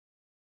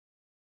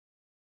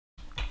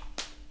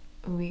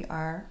we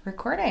are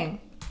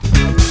recording.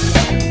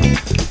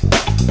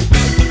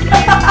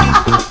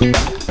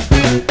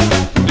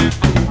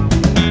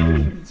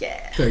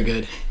 Yeah. Very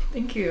good.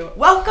 Thank you.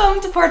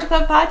 Welcome to Porch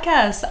Club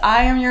Podcast.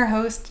 I am your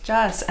host,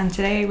 Jess, and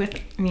today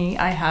with me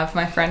I have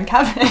my friend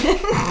Kevin.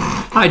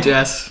 Hi,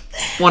 Jess.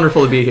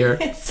 Wonderful to be here.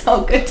 It's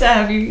so good to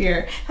have you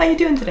here. How you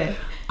doing today?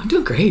 I'm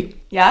doing great.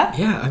 Yeah?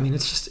 Yeah, I mean,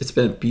 it's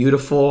been a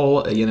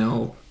beautiful,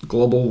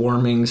 global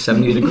warming,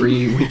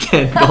 70-degree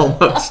weekend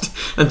almost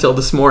until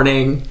this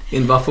morning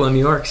in Buffalo, New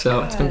York.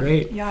 So it's been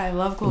great. Yeah, I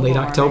love global Late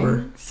warming.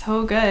 October.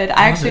 So good.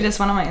 I actually just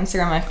went on my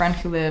Instagram. My friend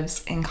who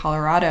lives in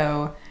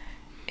Colorado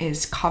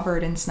is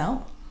covered in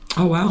snow.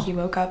 Oh, wow. He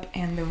woke up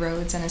and the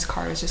roads and his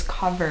car was just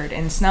covered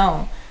in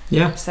snow.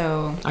 Yeah.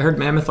 So I heard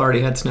Mammoth already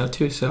had snow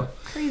too, so.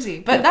 Crazy.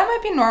 But that might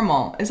be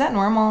normal. Is that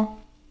normal?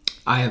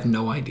 I have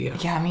no idea.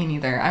 Yeah, me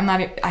neither.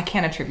 I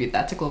can't attribute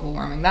that to global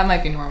warming. That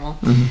might be normal.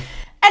 Mm-hmm.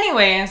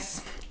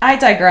 Anyways, I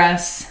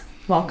digress.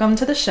 Welcome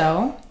to the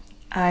show.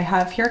 I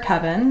have here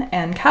Kevin,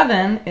 and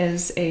Kevin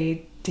is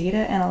a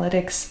data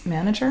analytics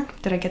manager.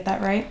 Did I get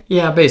that right?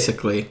 Yeah,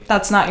 basically.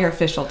 That's not your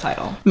official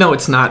title. No,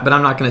 it's not, but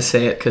I'm not going to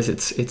say it because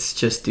it's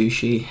just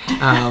douchey.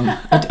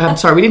 I'm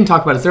sorry, we didn't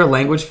talk about it. Is there a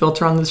language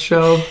filter on this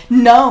show?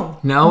 No.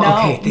 No?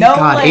 Okay, thank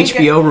God. Like,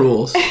 HBO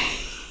rules.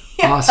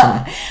 Yeah.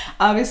 Awesome.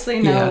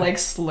 Obviously, no like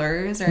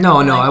slurs or No,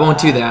 anything like I won't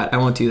that. do that. I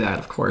won't do that,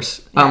 of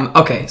course. Yeah.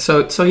 Okay,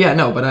 so yeah,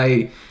 no, but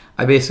I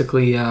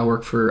basically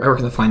work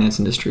in the finance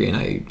industry, and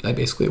I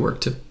basically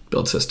work to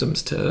build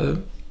systems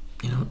to,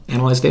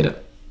 analyze data.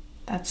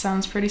 That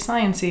sounds pretty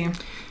sciencey.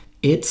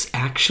 It's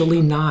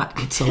actually not.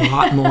 It's a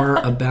lot more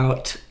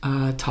about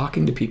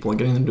talking to people and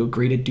getting them to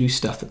agree to do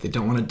stuff that they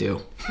don't want to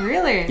do.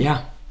 Really?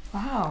 Yeah.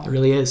 Wow. It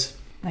really is.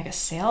 Like a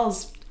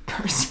sales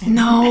person.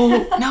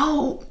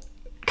 No.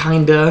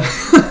 Kinda.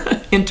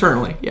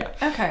 Internally, yeah.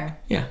 Okay.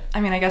 Yeah.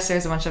 I mean, I guess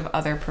there's a bunch of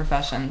other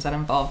professions that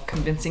involve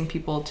convincing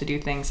people to do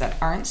things that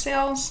aren't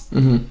sales.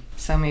 Mm-hmm.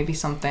 So maybe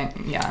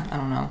something, I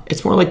don't know.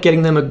 It's more like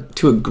getting them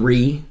to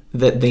agree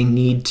that they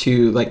need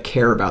to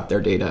care about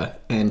their data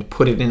and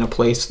put it in a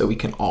place that we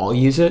can all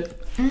use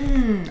it.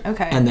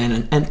 Okay.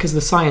 And because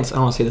the science, I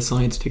don't want to say the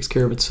science takes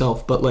care of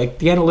itself, but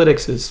the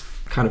analytics is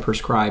kind of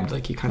prescribed.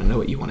 You kind of know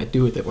what you want to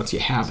do with it once you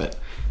have it.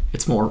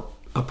 It's more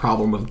a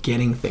problem of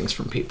getting things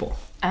from people.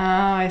 Oh,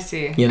 I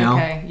see.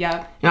 Okay,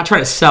 yeah. You're not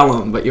trying to sell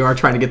them, but you are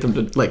trying to get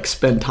them to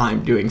spend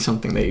time doing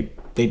something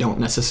they don't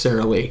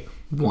necessarily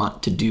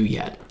want to do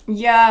yet.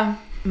 Yeah,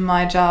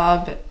 my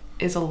job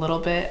is a little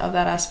bit of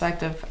that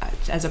aspect of,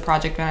 as a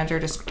project manager,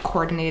 just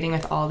coordinating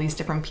with all these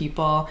different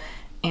people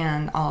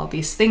and all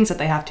these things that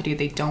they have to do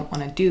they don't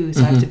want to do.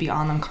 So I have to be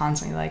on them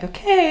constantly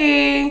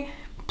okay,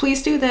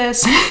 please do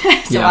this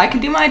so I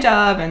can do my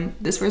job and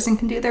this person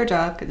can do their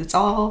job because it's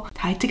all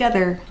tied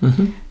together.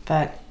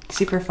 But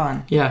super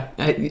fun. Yeah,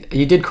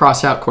 you did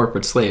cross out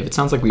corporate slave. It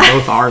sounds like we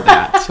both are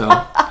that, so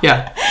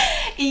yeah.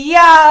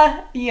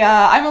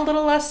 Yeah, I'm a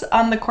little less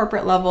on the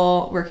corporate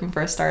level working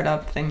for a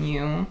startup than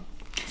you.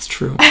 It's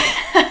true.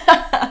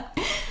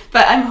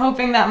 But I'm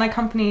hoping that my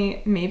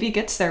company maybe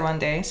gets there one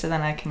day so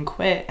then I can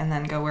quit and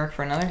then go work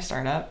for another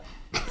startup.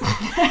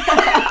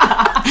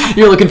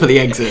 You're looking for the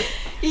exit.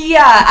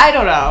 Yeah, I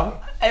don't know.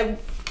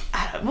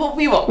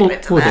 We won't get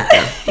into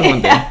that.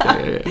 We'll get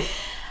there.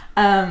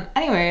 Yeah.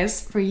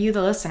 Anyways, for you,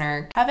 the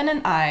listener, Kevin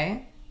and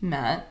I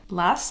met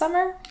last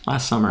summer.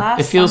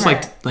 It feels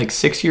like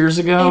 6 years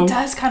ago. It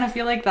does kind of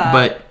feel like that.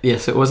 But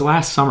yes, it was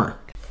last summer.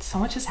 So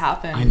much has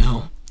happened. I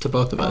know. To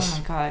both of us.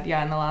 Oh my God.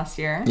 Yeah, in the last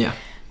year. Yeah.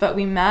 But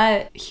we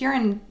met here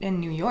in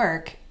New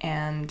York,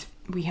 and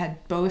we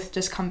had both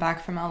just come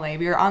back from LA.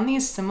 We were on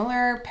these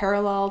similar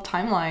parallel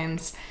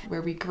timelines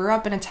where we grew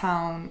up in a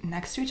town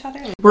next to each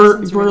other.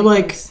 We're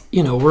like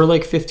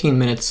 15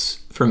 minutes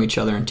from each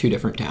other in two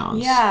different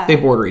towns. Yeah. They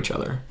border each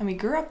other. And we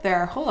grew up there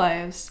our whole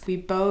lives. We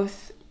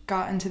both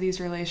got into these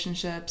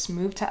relationships,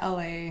 moved to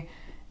LA.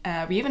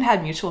 We even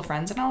had mutual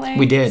friends in LA.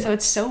 We did. So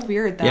it's so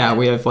weird that... Yeah,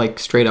 we have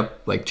straight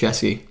up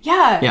Jesse.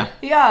 Yeah.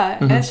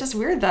 Mm-hmm. And it's just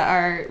weird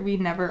that we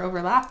never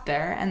overlapped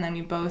there. And then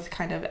we both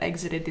kind of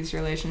exited these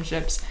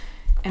relationships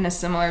in a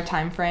similar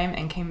time frame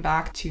and came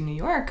back to New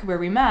York where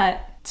we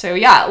met. So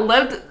yeah,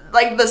 lived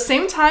the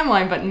same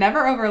timeline but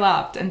never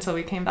overlapped until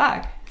we came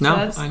back. So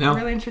that's I know.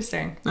 Really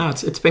interesting. No,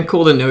 it's been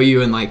cool to know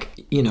you, and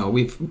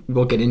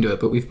we'll get into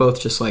it, but we've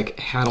both just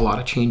had a lot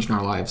of change in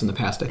our lives in the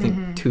past, I think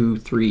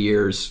 2-3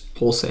 years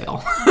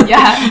wholesale.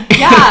 Yeah,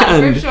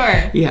 and, for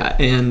sure. Yeah,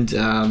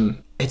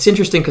 and it's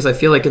interesting because I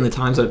feel like in the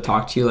times I've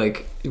talked to you,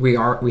 we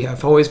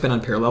have always been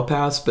on parallel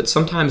paths, but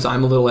sometimes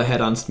I'm a little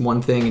ahead on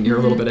one thing and you're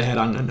a little bit ahead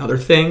on another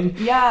thing.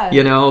 Yeah.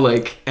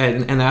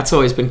 And that's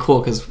always been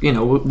cool because,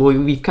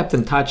 we've kept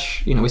in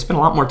touch. We spent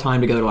a lot more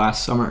time together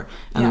last summer,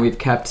 and then we've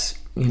kept,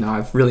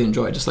 I've really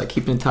enjoyed just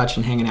keeping in touch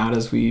and hanging out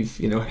as we've,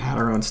 had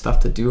our own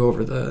stuff to do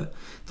over the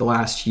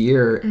last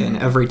year. And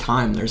every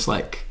time there's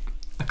a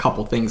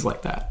couple things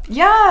like that.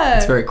 Yeah.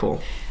 It's very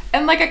cool.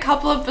 And a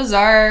couple of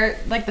bizarre,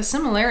 the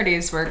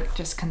similarities were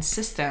just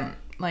consistent.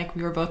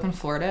 We were both in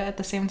Florida at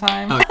the same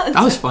time. Oh,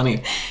 that was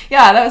funny.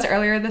 Yeah, that was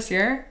earlier this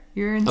year.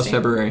 You're in That was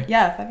February.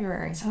 Yeah,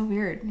 February. So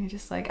weird. You're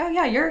just like, oh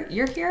yeah, you're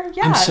here.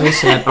 Yeah. I'm so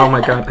sad. Oh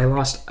my god,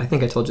 I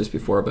think I told you this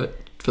before, but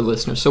for the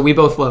listeners, so we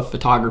both love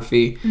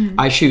photography.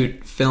 I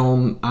shoot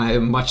film. I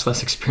am much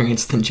less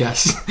experienced than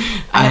Jess.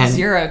 I have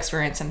zero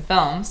experience in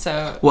film,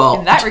 so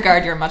in that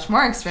regard, you're much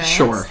more experienced.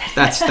 Sure,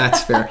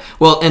 that's fair.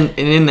 Well, and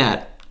in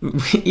that,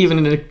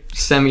 even in a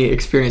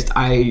semi-experienced,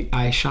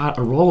 I shot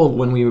a roll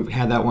when we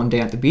had that one day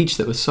at the beach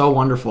that was so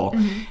wonderful,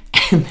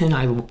 and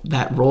then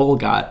that roll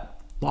got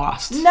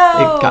lost. No,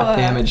 it got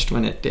damaged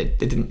when it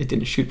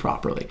didn't shoot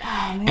properly.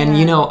 Oh, man.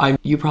 And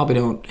you probably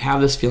don't have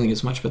this feeling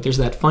as much, but there's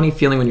that funny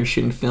feeling when you're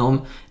shooting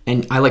film,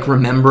 and I like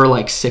remember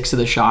like 6 of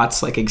the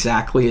shots like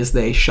exactly as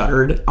they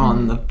shuttered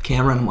on the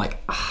camera, and I'm like,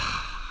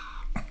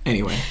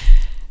 anyway.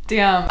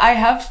 Damn, I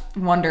have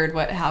wondered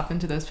what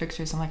happened to those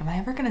pictures. I'm like, am I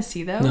ever gonna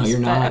see those? No, you're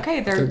not. But, okay,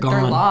 they're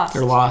gone. They're lost.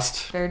 They're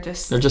lost. They're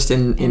just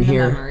in the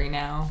here. memory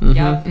now.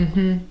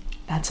 Yep.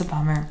 That's a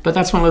bummer. But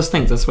that's one of those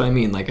things. That's what I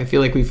mean. Like, I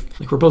feel like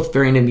we're both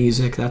very into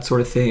music, that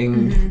sort of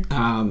thing.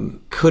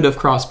 Could have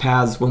crossed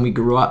paths when we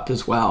grew up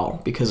as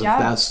well because of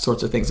those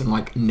sorts of things, and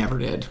like never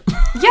did.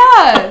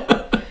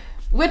 Yeah.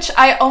 Which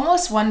I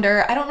almost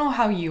wonder, I don't know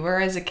how you were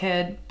as a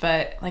kid,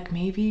 but like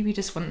maybe we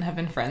just wouldn't have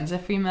been friends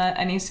if we met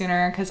any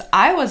sooner, because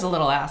I was a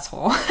little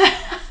asshole.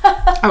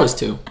 I was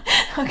too.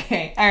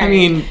 Okay, all right. I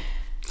mean,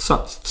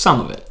 some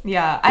of it.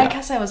 Yeah, I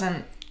guess I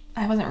wasn't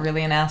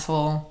really an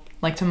asshole.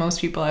 Like to most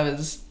people, I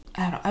was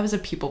a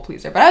people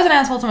pleaser, but I was an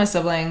asshole to my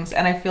siblings,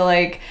 and I feel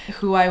like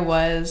who I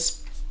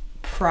was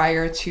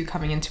prior to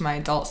coming into my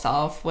adult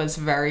self was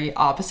very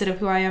opposite of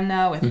who I am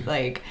now with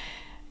like,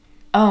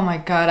 oh my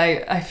god,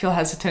 I feel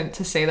hesitant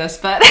to say this,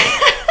 but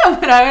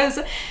when I was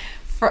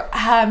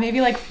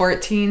maybe like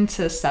 14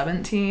 to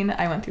 17,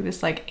 I went through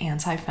this like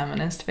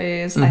anti-feminist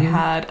phase. I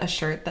had a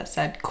shirt that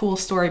said, "Cool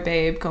story,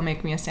 babe, go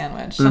make me a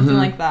sandwich," something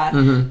like that.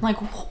 I'm like,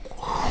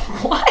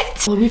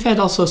 what? Well, we've had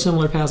also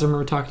similar paths. I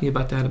remember talking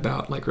about that,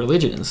 about like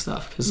religion and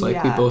stuff, because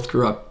like we both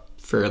grew up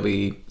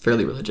fairly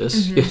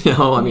religious. You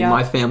know, I mean,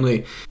 my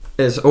family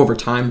has over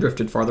time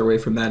drifted farther away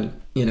from that.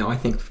 You know, I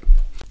think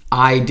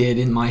I did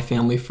in my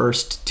family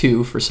first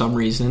too, for some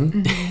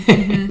reason.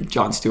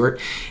 John Stewart,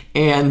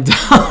 and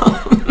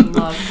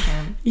love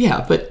him.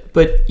 Yeah,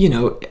 but you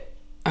know,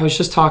 I was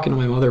just talking to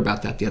my mother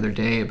about that the other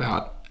day,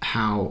 about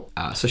how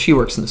so she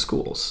works in the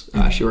schools.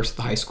 She works at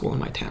the high school in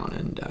my town,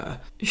 and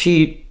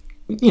she,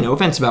 you know,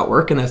 vents about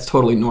work, and that's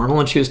totally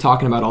normal. And she was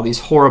talking about all these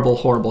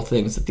horrible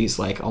things that these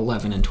like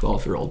 11 and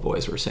 12-year-old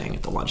boys were saying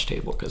at the lunch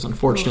table, because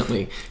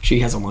unfortunately she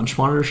has a lunch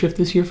monitor shift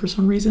this year for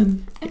some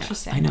reason.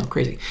 Interesting. Yeah, I know,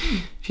 crazy.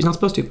 She's not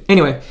supposed to.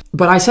 Anyway,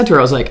 but I said to her,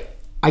 I was like,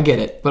 I get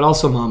it, but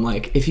also, Mom,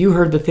 like, if you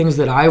heard the things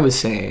that I was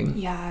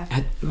saying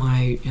at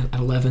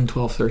 11,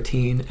 12,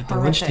 13, at the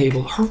lunch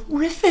table,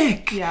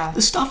 horrific. Yeah.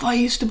 The stuff I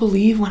used to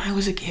believe when I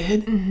was a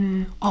kid.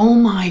 Oh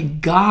my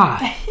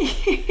God.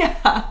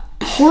 Yeah.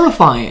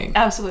 Horrifying.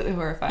 Absolutely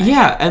horrifying.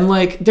 Yeah, and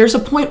like, there's a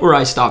point where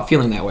I stopped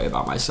feeling that way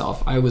about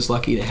myself. I was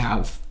lucky to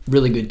have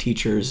really good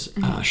teachers.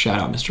 Shout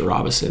out Mr.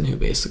 Robison, who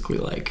basically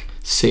like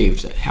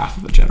saved half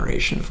of a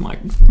generation of my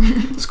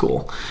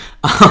school.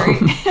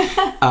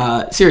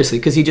 Seriously,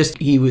 because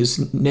he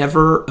was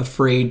never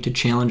afraid to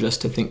challenge us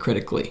to think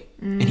critically,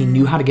 and he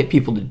knew how to get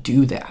people to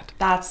do that.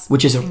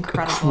 Which is a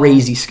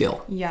crazy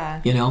skill.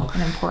 Yeah, you know,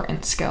 an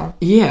important skill.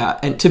 Yeah,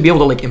 and to be able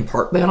to like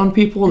impart that on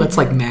people, that's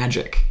like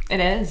magic.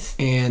 It is.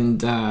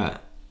 And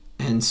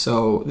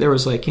so there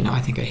was like, you know,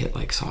 I think I hit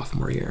like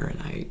sophomore year,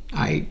 and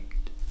I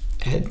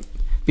had,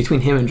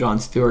 between him and John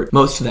Stewart,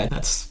 most of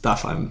that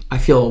stuff, I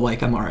feel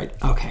like I'm all right.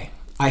 Okay.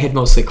 I had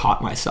mostly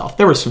caught myself.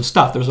 There was some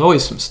stuff. There's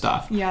always some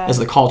stuff. Yeah. As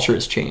the culture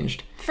has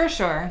changed. For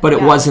sure. But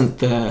it wasn't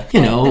the,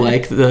 you know,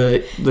 like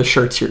the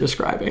shirts you're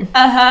describing.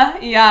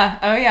 Yeah.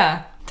 Oh,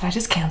 yeah. Did I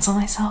just cancel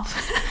myself?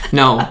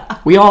 No.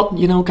 We all,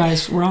 you know,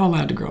 guys, we're all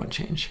allowed to grow and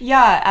change.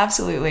 Yeah,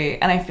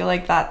 absolutely. And I feel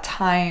like that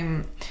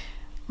time,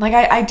 like,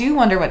 I do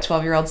wonder what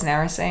 12-year-olds now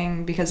are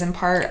saying, because in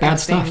part, Bad I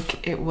stuff.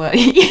 think it was...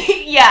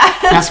 Yeah,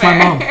 that's fair.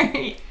 My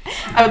mom.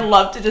 I would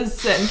love to just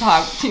sit and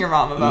talk to your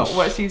mom about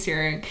what she's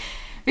hearing.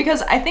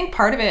 Because I think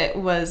part of it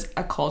was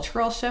a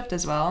cultural shift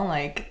as well.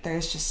 Like,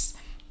 there's just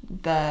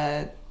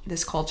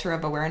this culture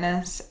of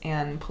awareness,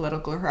 and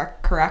political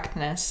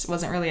correctness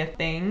wasn't really a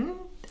thing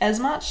as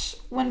much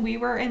when we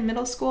were in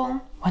middle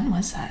school. When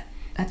was that?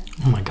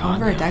 Oh my God.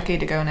 Over a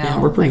decade ago now. Yeah,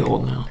 we're pretty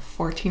old now.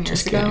 14 years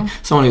just ago. Kidding.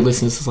 Someone who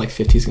listens to this is like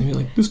 50 is going to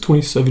be like, this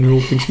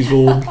 27-year-old thinks he's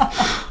old.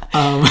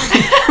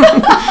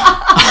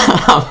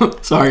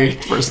 Sorry,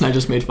 the person I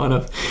just made fun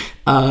of.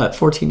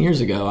 14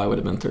 years ago, I would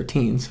have been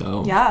 13,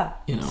 so... Yeah,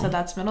 you know, so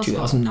that's middle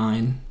school.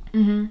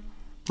 2009.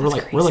 We're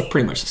like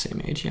pretty much the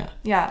same age, yeah.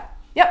 Yeah.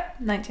 Yep,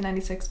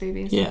 1996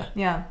 babies. Yeah.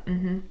 Yeah.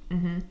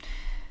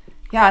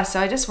 Yeah, so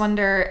I just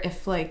wonder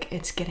if, like,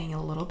 it's getting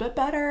a little bit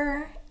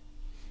better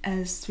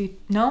as we...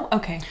 No?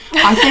 Okay.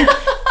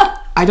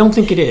 I don't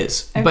think it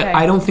is, but Okay.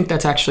 I don't think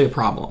that's actually a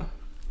problem.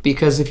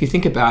 Because if you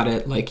think about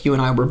it, like, you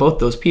and I were both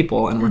those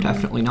people, and we're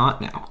definitely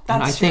not now.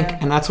 And I think,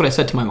 and that's what I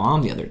said to my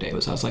mom the other day,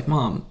 was I was like,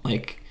 Mom,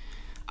 like,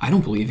 I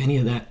don't believe any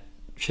of that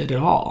shit at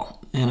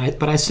all.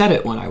 But I said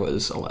it when I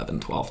was 11,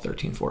 12,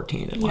 13,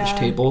 14 at lunch Yeah.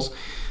 tables.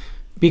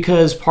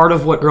 Because part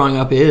of what growing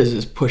up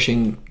is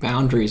pushing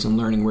boundaries and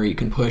learning where you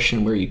can push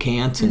and where you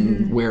can't,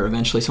 and where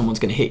eventually someone's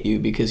going to hit you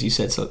because you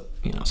said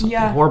something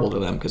Yeah. horrible to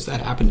them, because that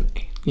happened to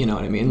me. You know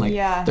what I mean? Like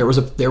Yeah. there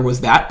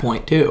was that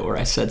point too where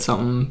I said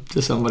something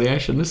to somebody I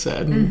shouldn't have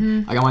said,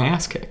 and I got my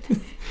ass kicked.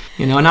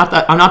 Not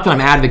that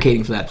I'm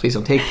advocating for that. Please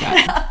don't take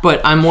that.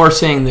 But I'm more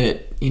saying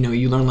that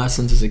you learn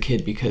lessons as a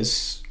kid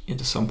because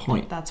to some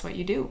point That's what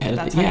you do.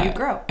 That's how you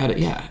grow. At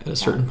a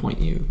certain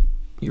point you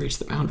reach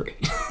the boundary.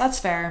 That's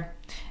fair.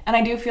 And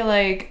I do feel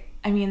like,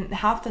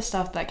 half the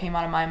stuff that came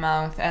out of my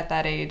mouth at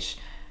that age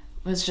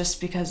was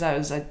just because I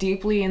was a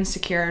deeply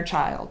insecure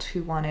child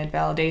who wanted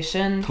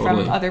validation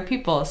Totally. from other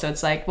people. So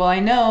it's like, well, I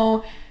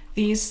know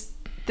these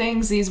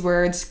things, these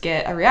words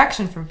get a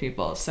reaction from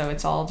people. So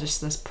it's all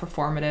just this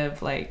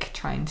performative, like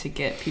trying to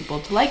get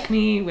people to like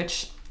me,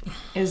 which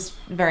is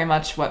very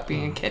much what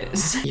being a kid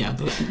is. Yeah,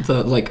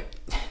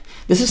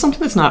 this is something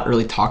that's not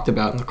really talked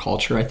about in the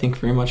culture, I think,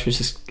 very much,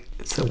 which is,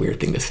 it's a weird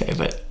thing to say,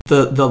 but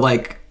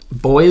the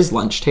boys'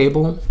 lunch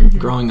table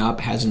growing up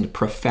has a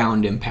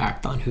profound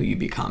impact on who you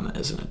become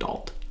as an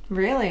adult.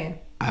 Really?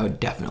 I would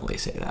definitely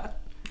say that.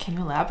 Can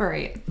you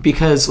elaborate?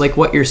 Because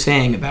what you're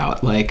saying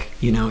about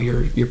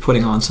you're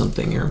putting on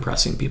something, you're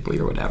impressing people,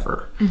 you're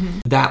whatever.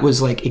 That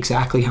was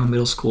exactly how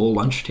middle school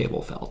lunch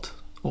table felt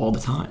all the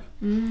time.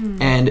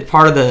 And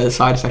part of the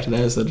side effect of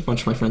that is that a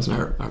bunch of my friends and I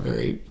are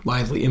very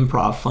lively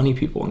improv funny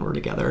people when we're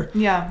together.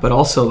 Yeah. But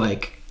also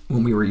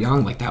when we were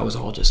young, that was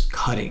all just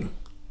cutting.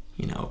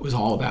 It was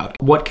all about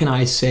what can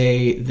I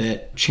say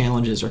that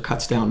challenges or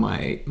cuts down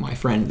my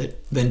friend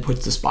that then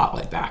puts the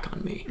spotlight back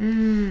on me.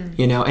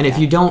 And if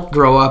you don't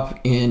grow up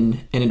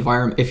in an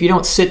environment, if you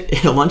don't sit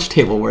at a lunch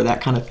table where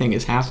that kind of thing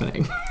is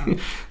happening,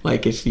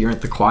 like if you're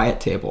at the quiet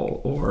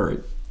table or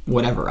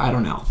whatever, I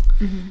don't know,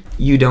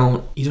 you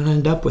don't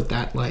end up with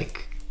that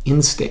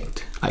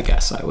instinct, I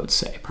guess I would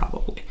say,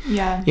 probably.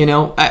 Yeah.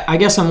 I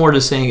guess I'm more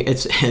just saying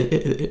it's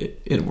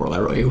in a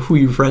world, who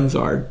your friends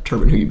are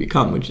determine who you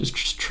become, which is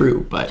just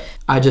true. But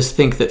I just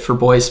think that for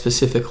boys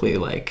specifically,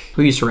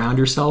 who you surround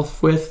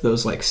yourself with,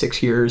 those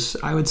 6 years,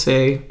 I would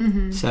say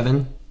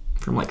 7,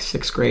 from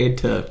 6th grade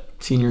to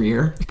senior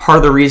year. Part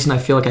of the reason I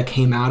feel like I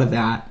came out of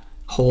that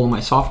hole in my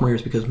sophomore year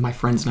is because my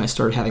friends and I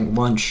started having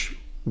lunch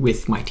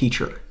with my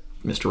teacher,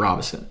 Mr.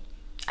 Robinson.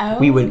 Oh,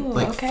 We would,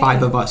 okay.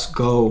 5 of us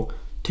go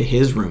to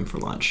his room for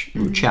lunch.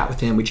 We would chat with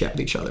him, we'd chat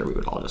with each other, we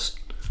would all just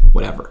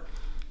whatever.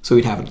 So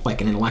we'd have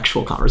an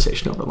intellectual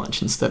conversation over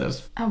lunch instead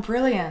of, Oh,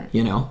 brilliant.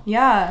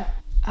 Yeah.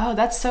 Oh,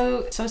 that's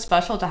so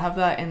special to have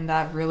that in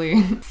that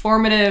really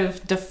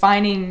formative,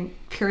 defining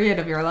period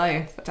of your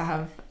life, to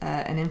have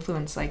an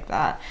influence like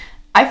that.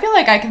 I feel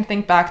like I can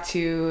think back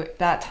to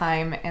that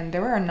time, and there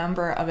were a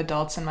number of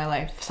adults in my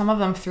life, some of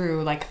them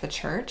through the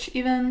church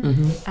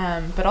even,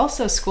 but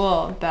also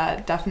school,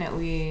 that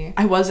definitely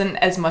I wasn't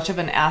as much of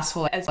an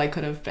asshole as I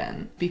could have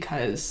been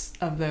because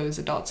of those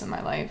adults in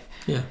my life.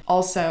 Yeah.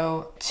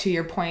 Also, to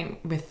your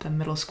point with the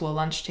middle school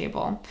lunch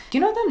table, do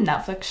you know the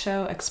Netflix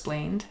show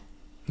Explained?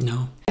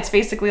 No. It's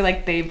basically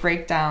they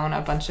break down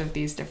a bunch of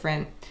these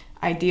different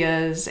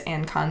ideas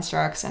and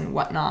constructs and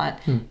whatnot,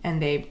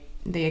 and they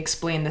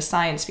explain the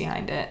science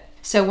behind it.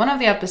 So one of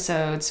the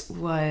episodes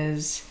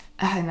was,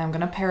 and I'm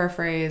going to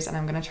paraphrase and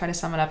I'm going to try to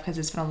sum it up because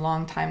it's been a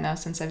long time now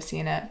since I've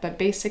seen it, but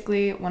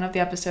basically one of the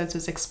episodes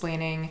was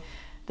explaining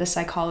the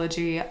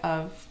psychology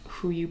of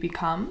who you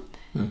become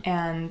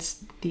and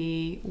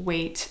the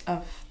weight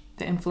of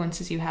the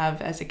influences you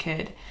have as a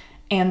kid.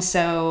 And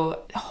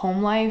so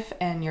home life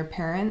and your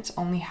parents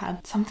only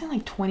had something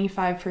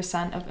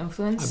 25% of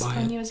influence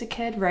on you as a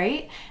kid,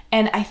 right?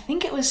 And I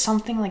think it was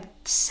something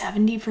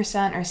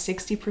 70% or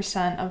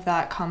 60% of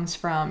that comes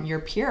from your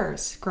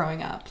peers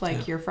growing up,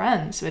 your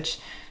friends, which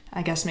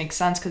I guess makes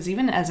sense because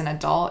even as an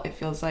adult, it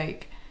feels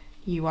like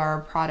you are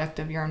a product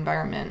of your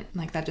environment.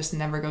 That just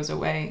never goes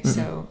away.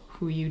 So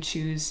who you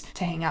choose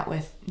to hang out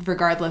with,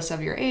 regardless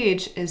of your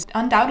age, is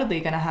undoubtedly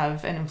going to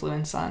have an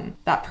influence on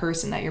that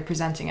person that you're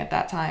presenting at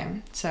that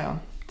time. So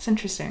it's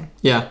interesting.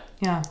 Yeah.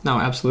 Yeah. No,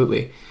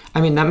 absolutely.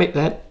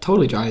 That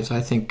totally jives, I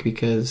think,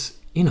 because,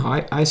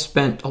 I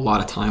spent a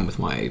lot of time with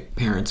my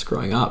parents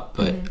growing up,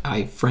 but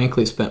I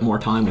frankly spent more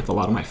time with a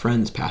lot of my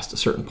friends past a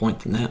certain point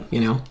than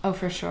them, Oh,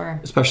 for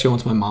sure. Especially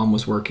once my mom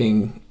was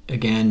working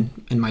again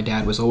and my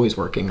dad was always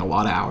working a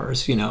lot of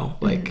hours,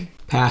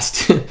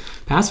 past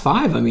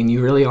 5,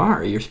 you really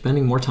are. You're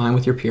spending more time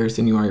with your peers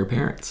than you are your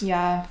parents.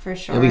 Yeah, for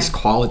sure. At least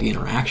quality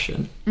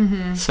interaction.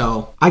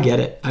 So I get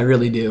it. I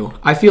really do.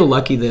 I feel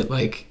lucky that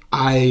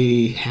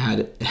I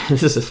had,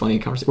 this is a funny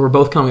conversation. We're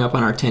both coming up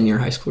on our 10-year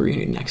high school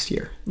reunion next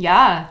year.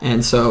 Yeah.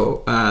 And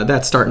so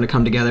that's starting to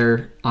come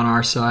together on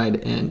our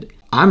side. And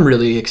I'm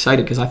really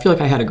excited because I feel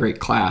like I had a great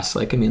class.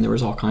 There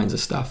was all kinds of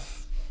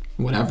stuff,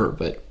 whatever,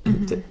 but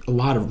a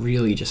lot of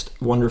really just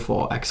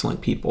wonderful,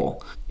 excellent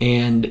people.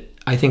 And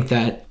I think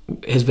that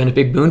has been a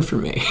big boon for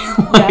me.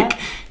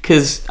 Because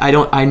because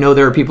I know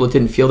there are people that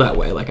didn't feel that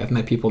way. Like, I've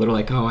met people that are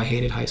like, oh, I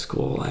hated high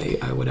school. I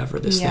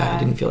whatever, this, that. I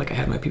didn't feel like I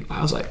had my people.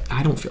 I was like,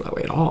 I don't feel that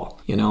way at all.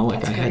 You know,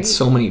 like, I had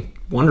so many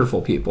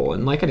wonderful people,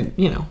 and like, I didn't,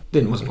 you know,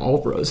 wasn't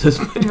all roses.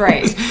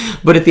 Right.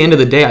 But at the end of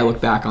the day, I look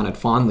back on it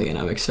fondly, and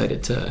I'm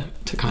excited to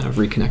kind of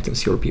reconnect and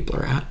see where people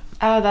are at.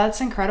 Oh,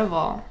 that's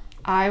incredible.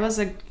 I was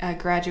a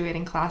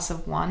graduating class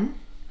of 1.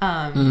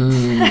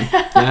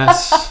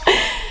 Yes.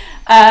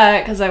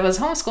 Because I was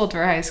homeschooled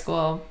for high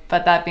school.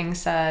 But that being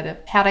said,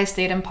 had I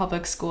stayed in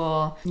public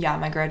school,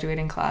 my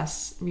graduating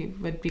class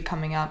would be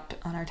coming up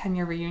on our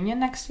 10-year reunion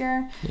next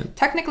year. Yep.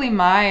 Technically,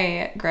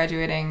 my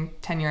graduating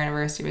 10-year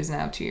anniversary was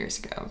now 2 years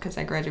ago because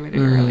I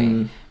graduated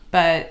early.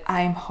 But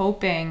I'm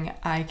hoping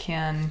I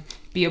can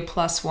be a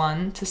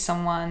 +1 to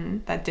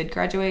someone that did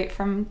graduate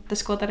from the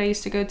school that I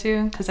used to go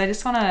to. Because I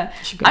just want to...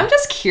 I'm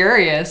just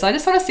curious. I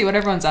just want to see what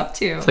everyone's up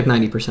to. It's like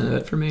 90% of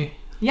it for me.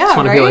 Yeah, just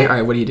want right? to be like, all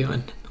right, what are you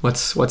doing?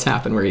 What's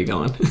happened? Where are you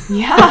going?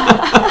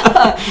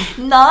 Yeah.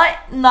 not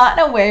in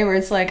a way where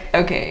it's like,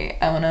 okay,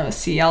 I want to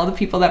see all the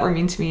people that were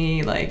mean to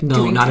me, like, no,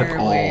 doing not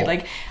terribly. at all.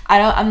 Like,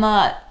 I'm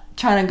not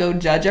trying to go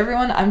judge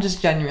everyone. I'm just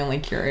genuinely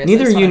curious.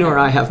 Neither you nor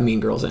I have Mean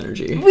Girls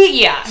energy. You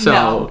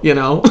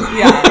know.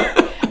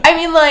 Yeah. I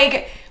mean,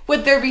 like,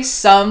 would there be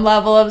some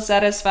level of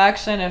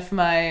satisfaction if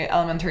my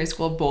elementary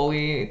school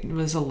bully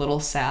was a little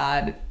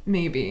sad?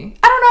 Maybe.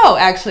 I don't know,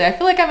 actually. I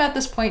feel like I'm at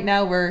this point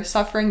now where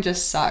suffering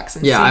just sucks.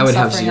 And I would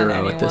have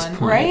 0 at this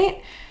point.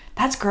 Right?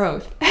 That's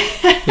growth.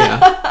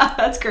 Yeah.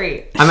 That's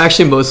great. I'm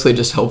actually mostly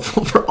just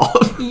hopeful for all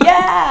of them.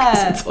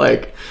 Yeah. It's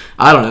like,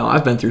 I don't know.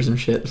 I've been through some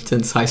shit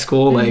since high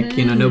school. Like,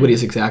 you know,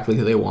 nobody's exactly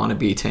who they want to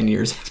be 10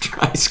 years after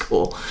high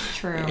school.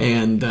 True.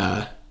 And,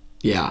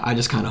 I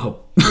just kind of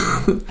hope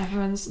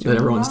everyone's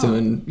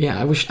doing. Yeah,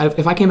 I wish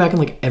if I came back and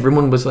like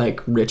everyone was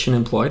like rich and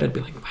employed, I'd be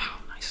like, wow,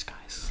 nice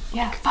guys.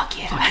 Yeah, fuck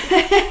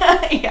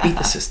yeah. Yeah. Beat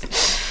the system.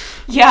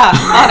 Yeah,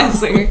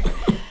 honestly.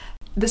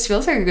 This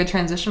feels like a good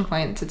transition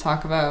point to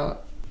talk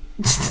about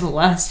just the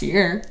last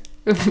year.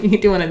 If we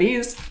could do one of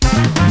these.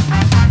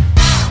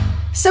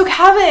 So,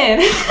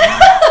 Kevin.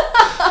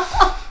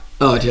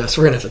 Oh, Jess,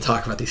 we're going to have to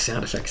talk about these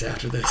sound effects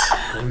after this.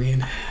 I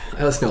mean,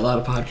 I listen to a lot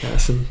of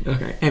podcasts. And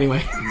okay,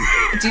 anyway.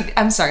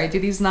 I'm sorry, do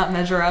these not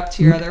measure up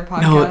to your other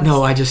podcasts?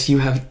 No, I just, you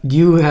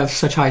have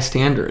such high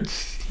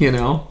standards, you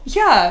know?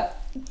 Yeah.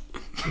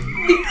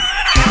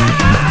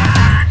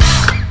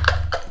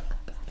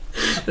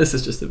 This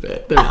is just a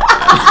bit. They're not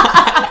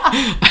bad.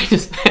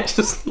 I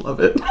just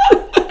love it.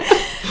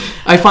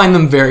 I find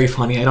them very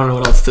funny. I don't know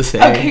what else to say.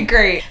 Okay,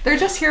 great. They're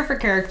just here for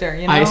character,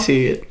 you know? I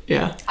see it,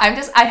 yeah.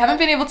 I haven't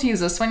been able to use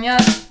this one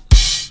yet.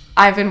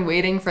 I've been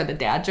waiting for the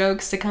dad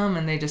jokes to come,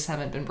 and they just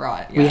haven't been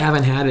brought yet. We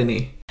haven't had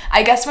any.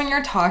 I guess when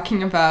you're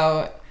talking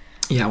about...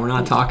 Yeah, we're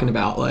not talking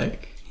about,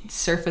 like...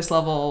 surface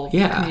level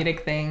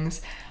comedic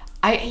things.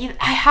 I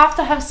have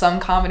to have some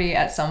comedy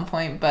at some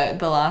point, but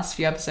the last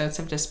few episodes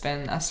have just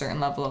been a certain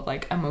level of,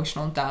 like,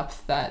 emotional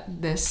depth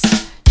that this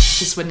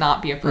just would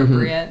not be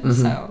appropriate,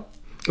 so...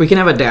 We can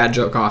have a dad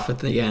joke off at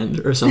the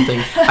end or something.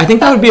 I think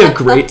that would be a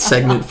great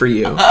segment for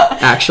you,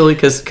 actually,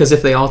 because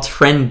if they all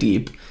trend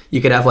deep, you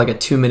could have like a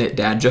 2-minute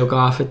dad joke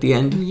off at the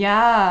end.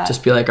 Yeah.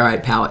 Just be like, all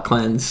right, palate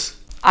cleanse.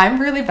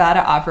 I'm really bad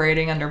at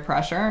operating under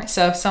pressure.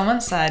 So if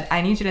someone said,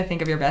 I need you to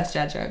think of your best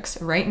dad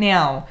jokes right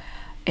now,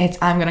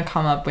 I'm going to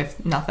come up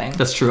with nothing.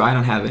 That's true. I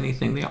don't have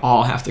anything. They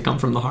all have to come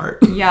from the heart.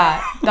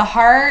 Yeah. The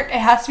heart, it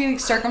has to be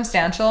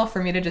circumstantial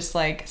for me to just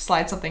like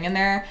slide something in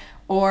there.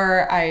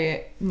 Or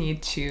I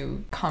need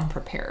to come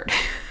prepared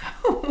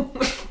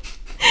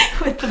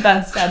with the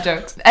best dad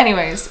jokes.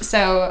 Anyways,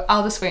 so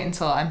I'll just wait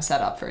until I'm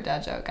set up for a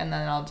dad joke, and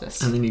then I'll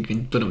just... And then you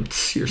can put them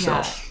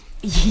yourself.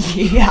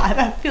 Yeah,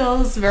 that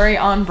feels very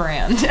on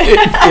brand.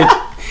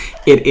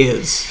 It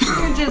is.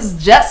 You're just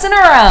jetsing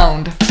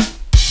around.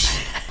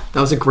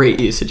 That was a great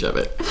usage of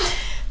it.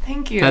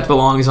 Thank you. That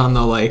belongs on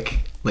the,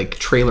 like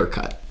trailer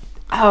cut.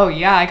 Oh,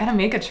 yeah, I gotta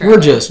make a trailer.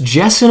 We're just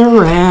jessing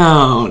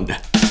around.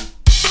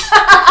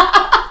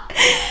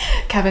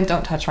 Kevin,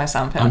 don't touch my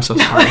sound pad. I'm so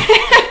sorry.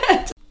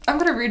 I'm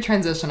going to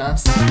retransition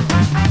us.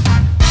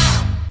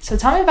 So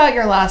tell me about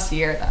your last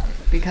year then,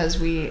 because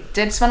we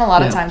did spend a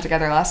lot of time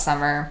together last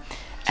summer,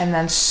 and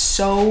then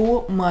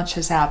so much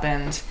has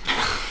happened,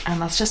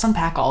 and let's just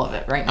unpack all of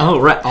it right now. Oh,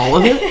 right. All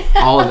of it?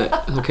 All of it.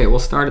 Okay, we'll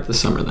start at the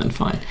summer then,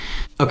 fine.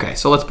 Okay,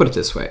 so let's put it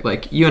this way.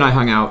 Like, you and I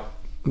hung out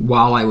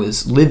while I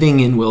was living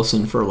in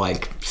Wilson for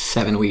like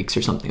 7 weeks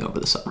or something over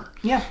the summer.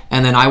 Yeah.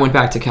 And then I went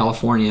back to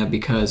California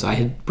because I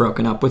had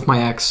broken up with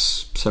my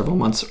ex several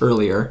months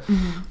earlier,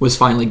 was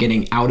finally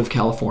getting out of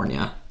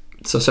California.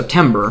 So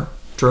September,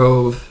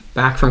 drove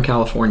back from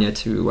California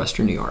to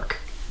Western New York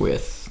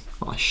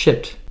I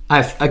shipped.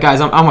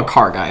 Guys, I'm a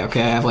car guy,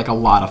 okay? I have like a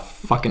lot of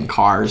fucking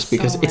cars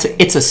because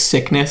it's a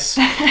sickness.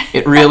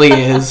 It really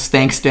is.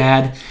 Thanks,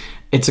 Dad.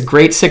 It's a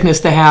great sickness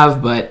to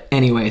have, but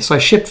anyway, so I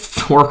shipped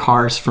 4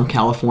 cars from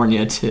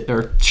California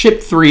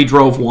shipped 3,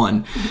 drove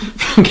 1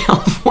 from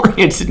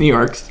California to New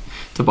York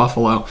to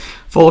Buffalo,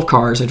 full of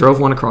cars. I drove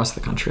 1 across the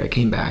country. I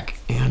came back,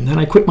 and then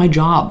I quit my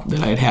job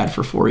that I had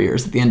for 4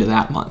 years at the end of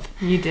that month.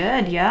 You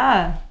did,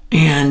 yeah.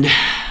 And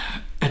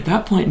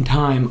that point in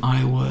time,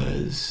 I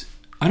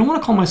don't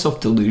want to call myself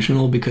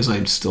delusional because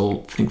I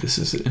still think this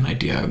is an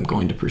idea I'm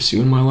going to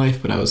pursue in my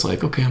life, but I was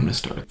like, okay, I'm going to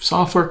start a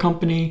software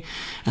company.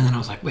 And then I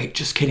was like, wait,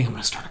 just kidding, I'm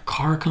going to start a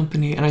car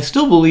company. And I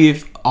still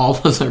believe all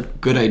those are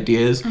good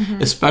ideas,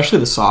 especially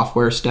the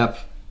software step.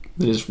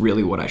 That is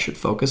really what I should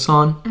focus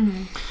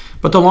on.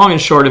 But the long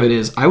and short of it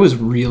is I was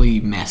really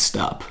messed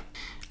up.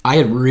 I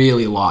had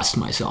really lost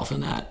myself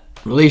in that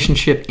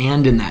relationship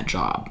and in that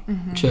job.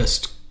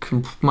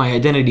 My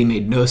identity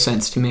made no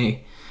sense to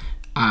me.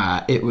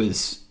 It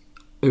was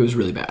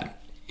really bad.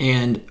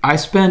 And I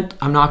spent,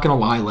 I'm not going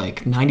to lie,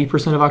 like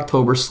 90% of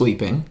October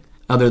sleeping,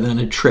 other than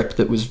a trip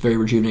that was very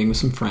rejuvenating with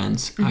some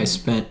friends. I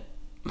spent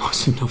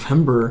most of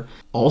November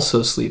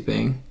also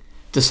sleeping.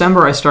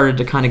 December, I started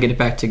to kind of get it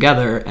back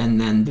together.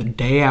 And then the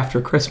day after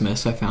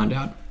Christmas, I found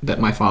out that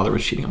my father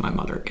was cheating on my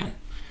mother again.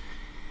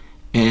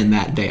 And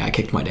that day, I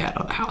kicked my dad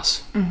out of the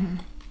house.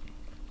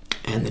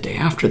 And the day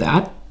after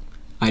that,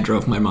 I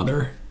drove my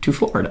mother to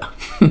Florida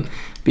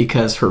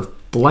because her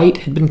flight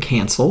had been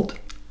canceled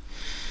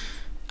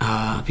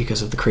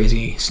because of the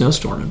crazy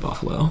snowstorm in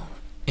Buffalo.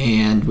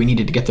 And we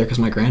needed to get there because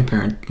my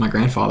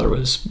grandfather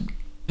was,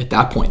 at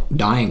that point,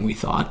 dying, we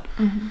thought.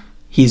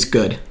 He's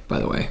good, by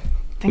the way.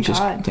 Thank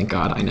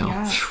God, I know.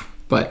 Yeah.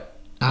 But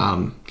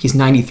he's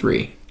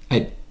 93.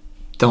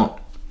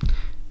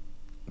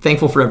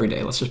 Thankful for every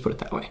day, let's just put it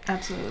that way.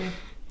 Absolutely.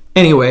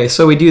 Anyway,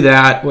 so we do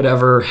that,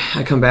 whatever.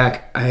 I come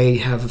back.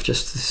 I have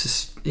just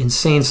this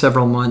insane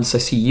several months. I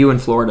see you in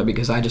Florida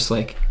because I just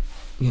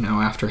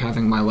after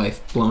having my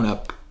life blown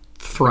up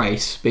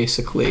thrice,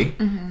 basically,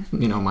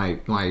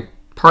 my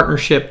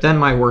partnership, then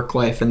my work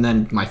life, and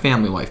then my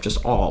family life,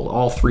 just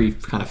all three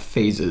kind of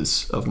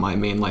phases of my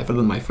main life, other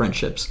than my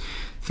friendships.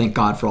 Thank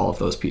God for all of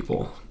those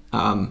people.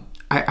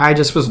 I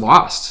just was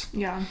lost.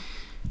 Yeah.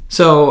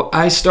 So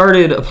I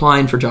started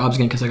applying for jobs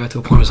again because I got to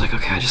a point where I was like,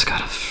 okay, I just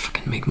got to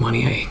fucking make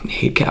money. I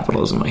hate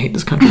capitalism. I hate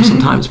this country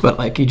sometimes, but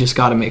like you just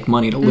got to make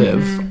money to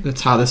live.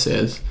 That's how this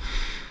is.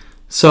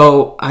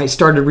 So I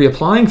started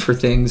reapplying for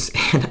things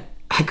and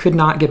I could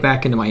not get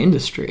back into my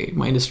industry.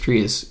 My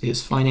industry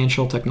is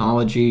financial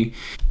technology.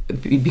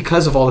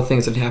 Because of all the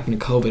things that had happened in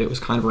COVID, it was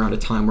kind of around a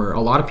time where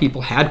a lot of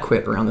people had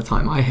quit around the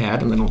time I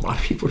had, and then a lot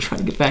of people were trying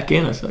to get back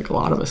in. I feel like a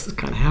lot of us this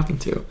kind of happened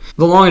to.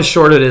 The long and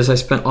short of it is I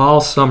spent all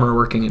summer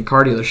working in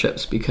car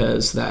dealerships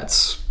because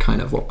that's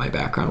kind of what my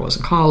background was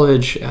in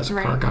college. As a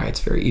car guy, it's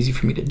very easy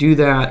for me to do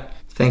that.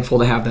 Thankful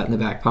to have that in the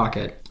back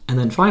pocket. And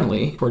then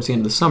finally, towards the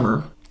end of the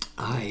summer,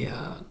 I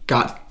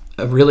got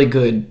a really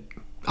good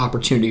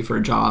opportunity for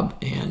a job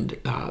and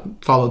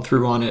followed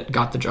through on it,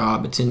 got the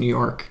job. It's in New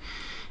York.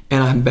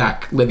 And I'm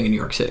back living in New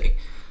York City.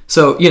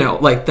 So,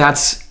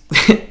 that's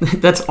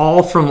that's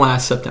all from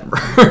last September.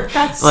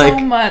 That's so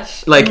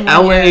much. Like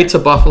LA to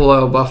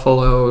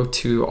Buffalo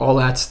to all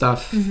that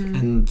stuff,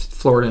 and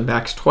Florida and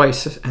back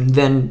twice, and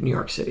then New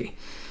York City.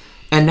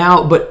 And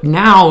now,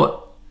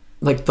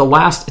 like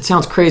it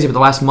sounds crazy, but the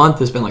last month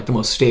has been like the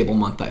most stable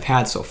month I've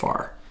had so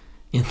far.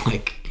 In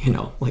like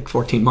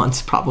 14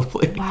 months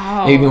probably.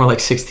 Wow. Maybe more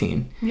like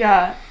 16.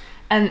 Yeah.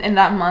 And in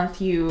that month,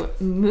 you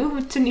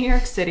moved to New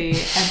York City and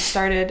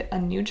started a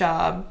new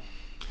job.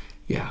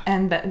 Yeah.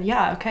 And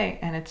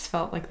and it's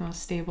felt like the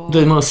most stable.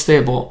 The most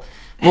stable.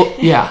 Well,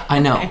 yeah, I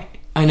know. Okay.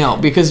 I know,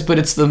 but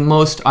it's the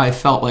most I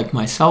felt like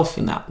myself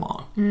in that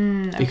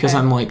long. Because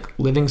I'm like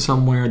living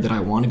somewhere that I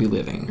want to be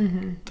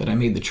living, that I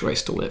made the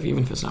choice to live,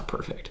 even if it's not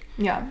perfect.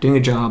 Yeah. Doing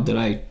a job that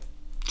I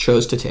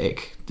chose to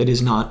take that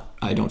is not,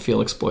 I don't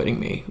feel exploiting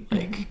me.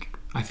 Like,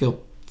 I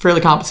feel fairly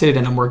compensated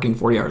and I'm working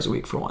 40 hours a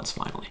week for once,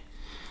 finally.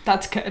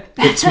 That's good.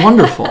 It's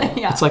wonderful.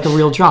 Yeah. It's like a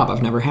real job.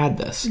 I've never had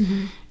this.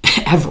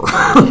 Ever.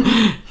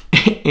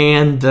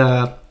 And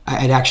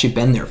I'd actually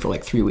been there for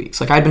like 3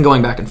 weeks. Like I'd been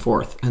going back and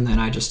forth, and then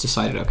I just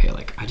decided, okay,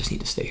 like I just need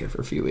to stay here for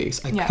a few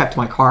weeks. I kept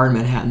my car in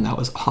Manhattan. That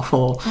was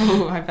awful.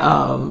 Ooh, I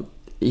bet.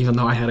 Even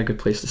though I had a good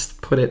place to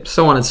put it,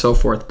 so on and so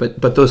forth.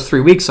 But those 3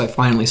 weeks, I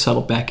finally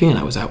settled back in.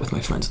 I was out with my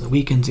friends on the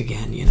weekends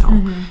again,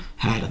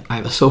 I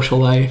have a social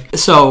life.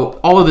 So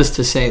all of this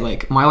to say,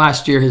 like, my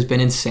last year has been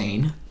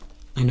insane.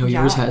 I know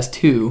yours has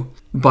too.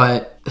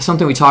 But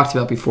something we talked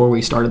about before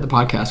we started the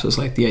podcast was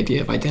like the idea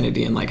of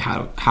identity and like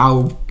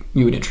how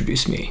you would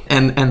introduce me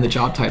and the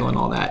job title and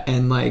all that.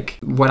 And like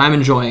what I'm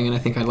enjoying, and I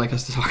think I'd like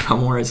us to talk about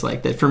more, is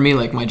like that for me,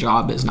 like my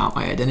job is not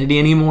my identity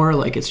anymore.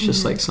 Like it's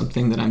just like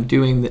something that I'm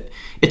doing, that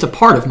it's a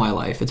part of my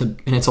life.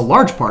 It's a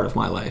large part of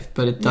my life,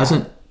 but it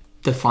doesn't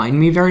define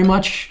me very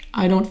much,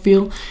 I don't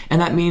feel. And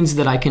that means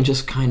that I can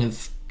just kind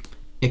of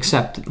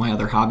accept that my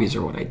other hobbies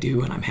are what I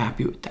do, and I'm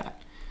happy with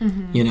that.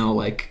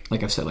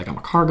 Like I've said, like I'm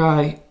a car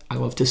guy. I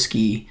love to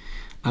ski.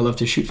 I love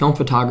to shoot film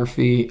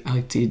photography. I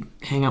like to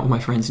hang out with my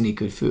friends and eat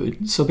good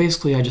food. So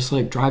basically, I just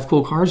like drive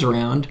cool cars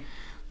around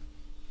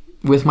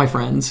with my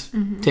friends,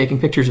 taking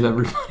pictures of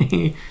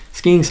everybody,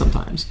 skiing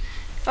sometimes.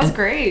 That's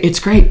great. It's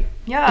great.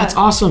 Yeah. It's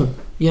awesome.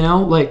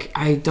 Like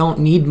I don't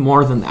need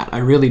more than that. I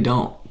really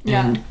don't.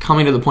 Yeah. And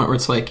coming to the point where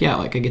it's like,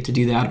 like I get to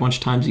do that a bunch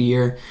of times a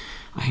year.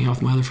 I hang out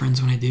with my other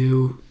friends when I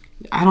do.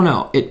 I don't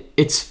know.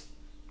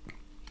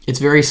 It's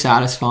very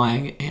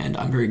satisfying, and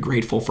I'm very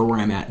grateful for where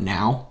I'm at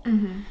now,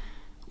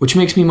 which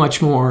makes me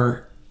much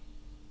more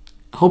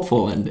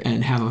hopeful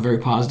and have a very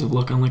positive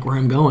look on like where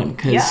I'm going.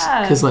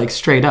 Because like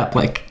straight up,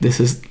 like this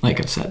is, like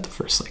I've said, the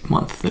first like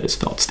month that has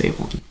felt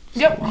stable.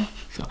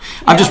 So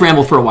I've just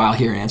rambled for a while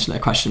here and answered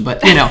that question,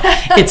 but you know,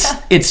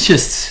 it's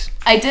just.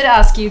 I did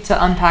ask you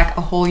to unpack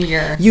a whole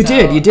year. You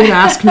did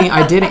ask me.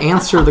 I did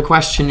answer the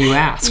question you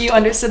asked. You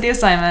understood the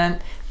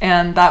assignment,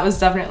 and that was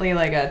definitely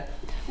like a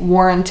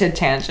warranted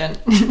tangent.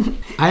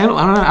 I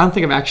don't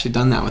think I've actually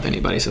done that with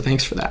anybody, so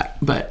thanks for that.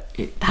 But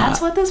that's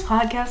what this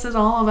podcast is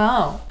all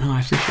about. Oh, I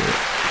appreciate it.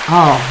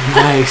 Oh,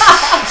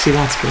 nice. See,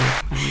 that's good.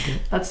 I like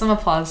it. That's some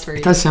applause for you.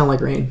 It does sound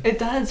like rain. It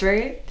does,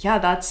 right? Yeah,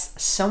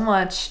 that's so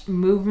much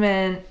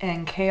movement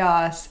and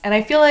chaos, and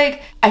I feel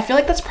like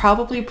that's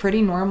probably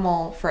pretty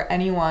normal for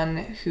anyone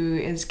who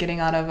is getting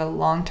out of a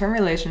long-term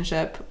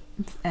relationship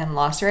and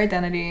lost your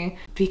identity,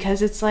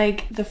 because it's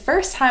like the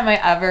first time I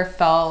ever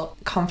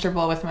felt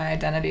comfortable with my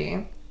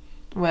identity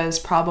was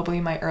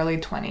probably my early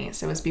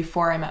 20s. It was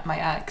before I met my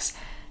ex,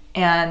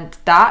 and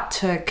that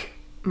took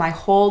my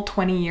whole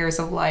 20 years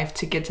of life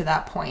to get to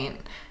that point.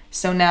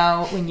 So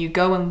now when you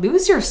go and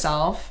lose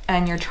yourself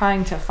and you're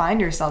trying to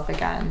find yourself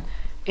again,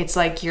 it's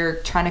like you're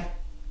trying to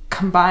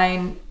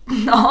combine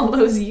all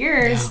those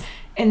years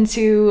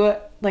into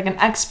like an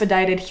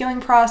expedited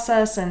healing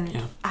process. And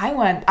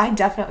I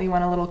definitely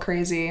went a little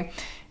crazy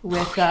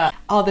with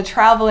all the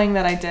traveling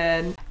that I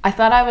did. I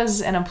thought I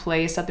was in a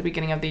place at the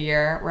beginning of the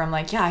year where I'm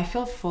like, yeah, I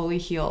feel fully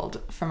healed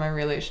from my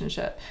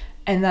relationship.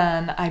 And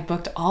then I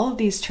booked all of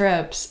these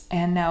trips,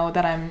 and now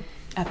that I'm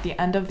at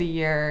the end of the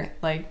year,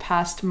 like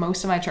past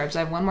most of my trips, I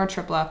have one more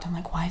trip left. I'm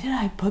like, why did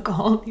I book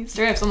all of these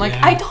trips? I'm like,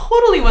 I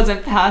totally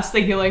wasn't past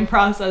the healing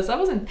process. I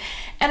wasn't.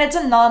 And it's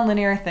a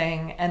non-linear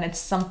thing, and it's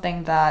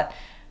something that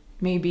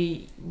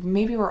maybe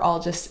we're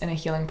all just in a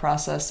healing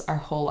process our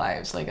whole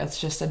lives. Like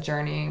it's just a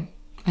journey.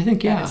 I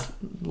think, it's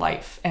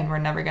life, and we're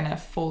never gonna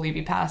fully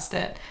be past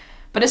it.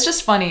 But it's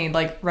just funny,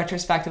 like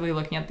retrospectively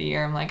looking at the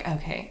year, I'm like,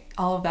 okay,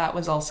 all of that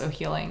was also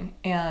healing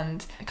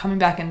and coming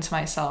back into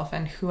myself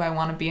and who I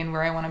want to be and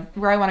where I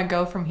want to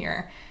go from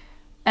here.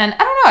 And I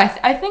don't know,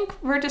 I think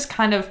we're just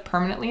kind of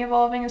permanently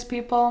evolving as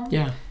people.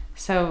 Yeah.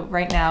 So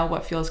right now,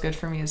 what feels good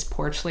for me is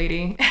porch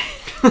lady.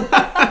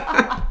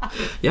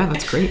 Yeah,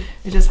 that's great.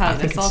 It's just how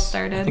this all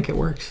started. I think it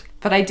works.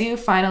 But I do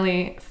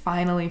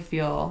finally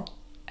feel,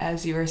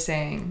 as you were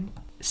saying,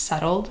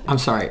 settled. I'm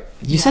sorry.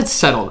 You said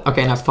settled.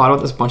 Okay, and I've thought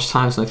about this a bunch of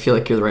times, and I feel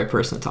like you're the right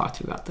person to talk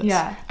to about this.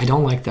 Yeah. I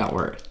don't like that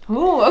word.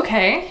 Ooh,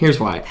 okay. Here's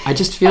why. I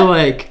just feel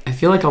like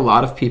a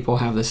lot of people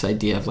have this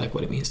idea of like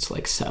what it means to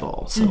like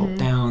settle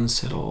down,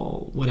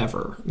 settle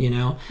whatever, you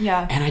know?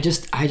 Yeah. And I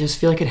just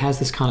feel like it has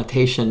this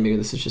connotation, maybe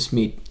this is just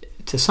me,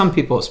 to some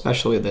people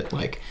especially, that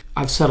like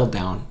I've settled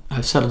down,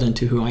 I've settled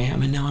into who I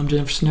am, and now I'm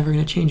just never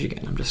going to change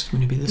again. I'm just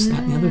going to be this, that,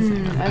 and the other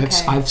thing.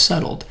 I've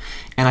settled,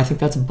 and I think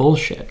that's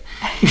bullshit.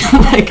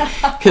 Like,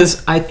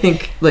 because I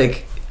think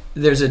like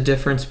there's a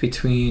difference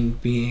between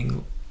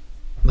being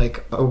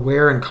like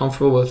aware and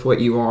comfortable with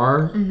what you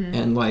are,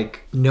 and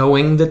like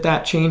knowing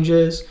that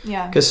changes.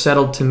 Yeah. Because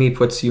settled to me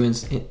puts you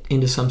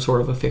into some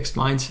sort of a fixed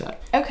mindset.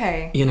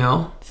 Okay. You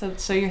know.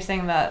 So you're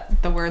saying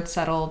that the word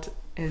settled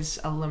is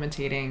a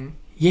limiting.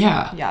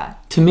 Yeah.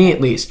 To me, at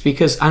least,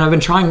 and I've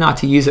been trying not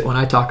to use it when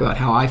I talk about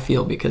how I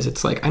feel, because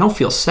it's like I don't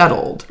feel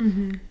settled.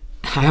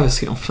 I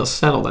obviously don't feel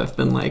settled. I've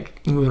been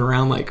like moving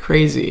around like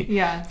crazy.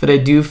 Yeah. But I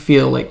do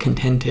feel like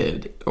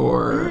contented,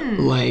 or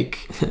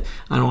like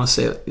I don't want to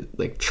say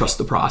like trust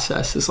the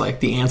process is like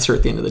the answer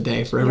at the end of the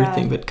day for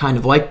everything, but kind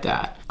of like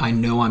that. I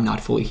know I'm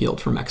not fully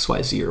healed from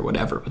XYZ or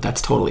whatever, but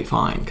that's totally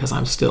fine because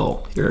I'm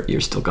still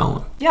you're still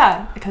going.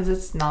 Yeah, because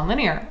it's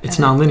nonlinear. It's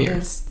nonlinear. It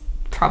is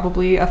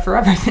probably a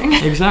forever thing.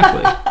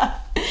 Exactly.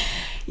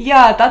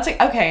 Yeah, that's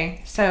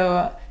okay.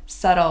 So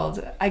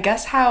settled. I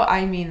guess how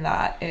I mean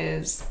that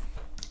is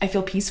I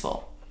feel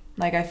peaceful.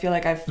 Like I feel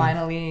like I've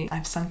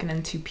sunken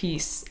into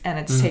peace, and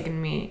it's taken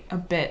me a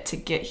bit to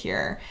get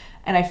here.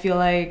 And I feel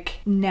like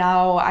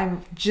now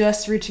I'm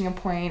just reaching a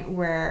point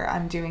where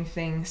I'm doing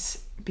things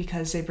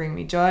because they bring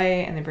me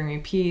joy and they bring me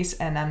peace,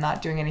 and I'm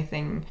not doing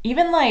anything.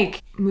 Even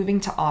like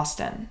moving to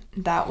Austin,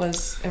 that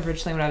was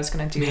originally what I was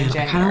going to do in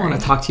January. I kind of want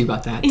to talk to you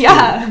about that too.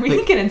 Yeah, we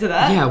can get into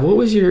that. Yeah, what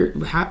was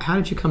how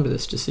did you come to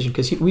this decision?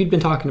 Because we'd been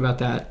talking about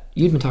that.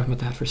 You'd been talking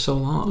about that for so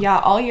long. Yeah,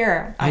 all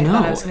year. I know.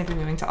 Thought I was going to be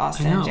moving to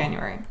Austin in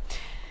January.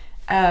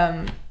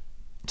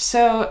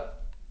 So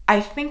I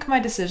think my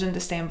decision to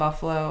stay in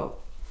Buffalo,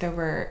 there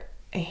were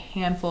a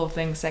handful of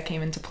things that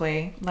came into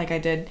play. Like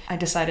I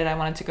decided I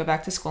wanted to go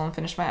back to school and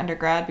finish my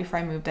undergrad before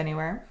I moved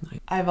anywhere. Nice.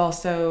 I've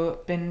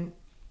also been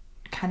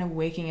kind of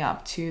waking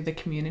up to the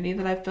community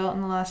that I've built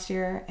in the last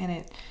year,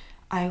 and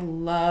I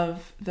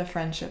love the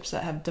friendships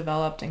that have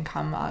developed and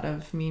come out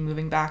of me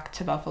moving back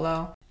to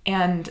Buffalo.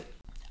 And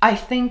I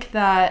think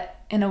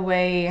that in a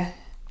way,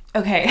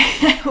 okay,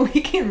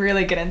 we can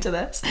really get into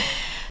this.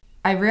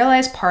 I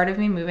realized part of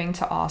me moving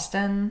to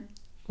Austin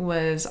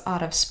was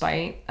out of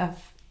spite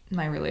of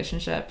my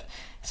relationship.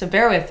 So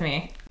bear with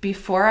me.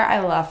 Before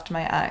I left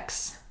my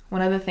ex,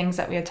 one of the things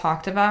that we had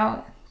talked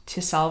about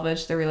to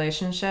salvage the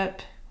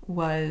relationship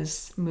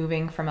was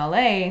moving from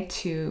LA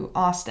to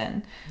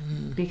Austin,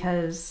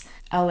 because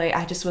LA,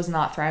 I just was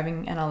not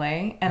thriving in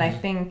LA. And I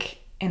think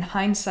in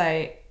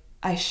hindsight,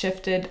 I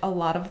shifted a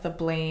lot of the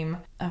blame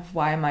of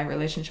why my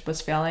relationship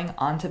was failing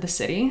onto the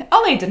city.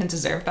 LA didn't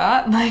deserve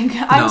that. Like,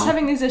 I was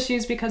having these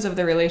issues because of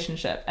the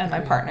relationship and my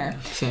partner.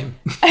 Same.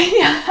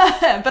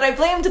 Yeah, but I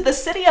blamed the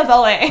city of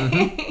LA.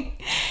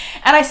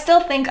 And I still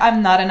think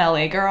I'm not an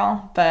LA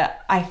girl, but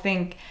I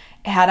think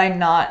had I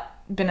not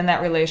been in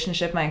that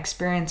relationship, my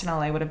experience in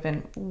LA would have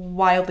been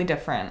wildly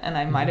different, and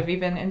I might have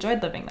even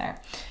enjoyed living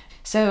there.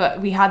 So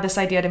we had this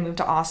idea to move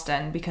to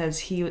Austin because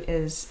he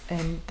is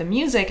in the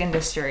music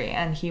industry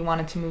and he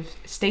wanted to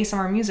stay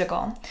somewhere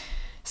musical.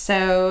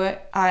 So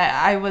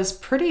I was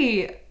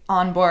pretty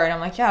on board. I'm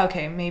like, yeah,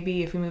 okay,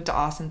 maybe if we move to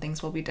Austin,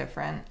 things will be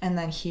different. And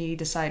then he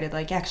decided,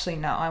 like, actually,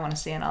 no, I want to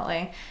stay in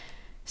LA.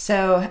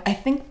 So I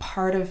think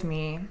part of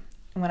me,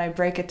 when I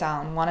break it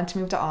down, wanted to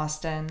move to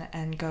Austin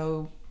and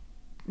go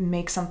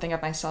make something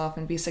of myself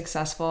and be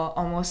successful,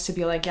 almost to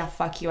be like, yeah,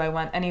 fuck you, I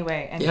went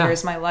anyway, and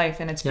here's my life,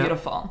 and it's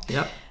beautiful.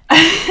 Yep.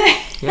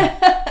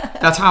 Yeah.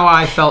 That's how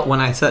I felt when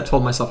I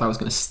told myself I was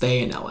going to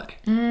stay in LA.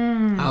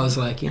 I was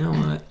like, you know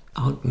what?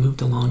 I'll move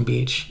to Long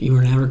Beach. You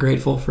were never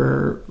grateful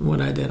for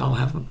what I did. I'll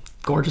have a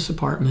gorgeous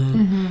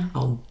apartment.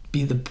 I'll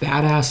be the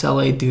badass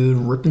LA dude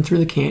ripping through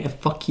the can.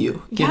 Fuck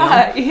you. You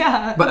know?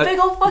 Yeah. But, big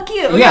old fuck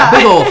you. Yeah,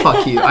 big old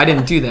fuck you. I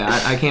didn't do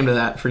that. I came to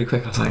that pretty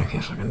quick. I was like, I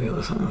can't fucking do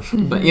this.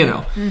 But, you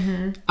know,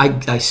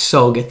 I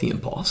so get the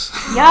impulse.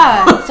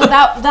 Yeah. So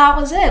that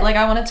was it. Like,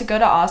 I wanted to go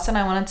to Austin.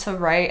 I wanted to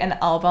write an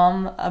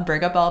album, a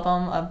breakup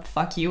album, a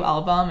fuck you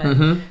album,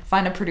 and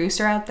find a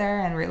producer out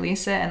there and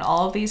release it, and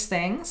all of these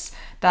things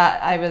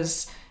that I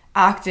was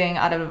acting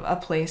out of a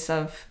place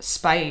of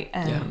spite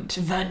and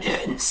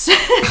vengeance.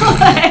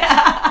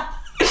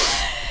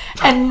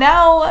 And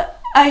now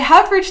I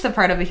have reached the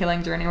part of the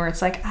healing journey where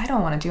it's like, I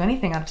don't want to do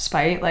anything out of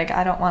spite. Like,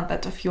 I don't want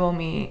that to fuel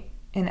me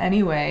in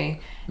any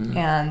way.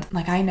 And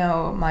like, I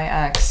know my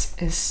ex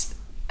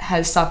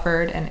has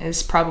suffered and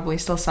is probably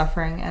still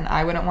suffering, and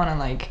I wouldn't want to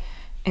like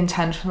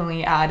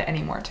intentionally add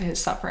any more to his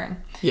suffering.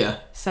 Yeah.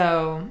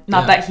 So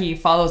not that he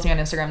follows me on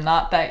Instagram,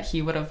 not that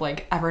he would have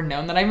like ever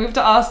known that I moved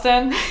to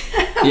Austin.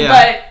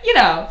 But you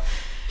know,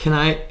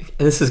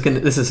 this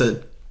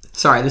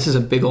is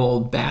a big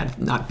old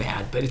not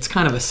bad, but it's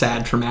kind of a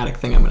sad, traumatic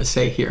thing I'm going to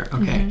say here.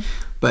 Okay.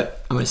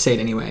 But I'm going to say it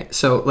anyway.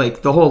 So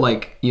like the whole,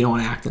 like, you don't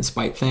want to act in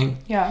spite thing.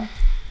 Yeah.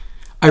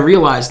 I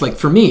realized, like,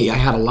 for me, I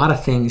had a lot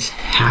of things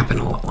happen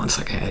all at once.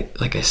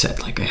 Like I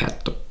said, I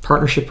had the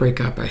partnership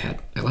breakup. I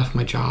left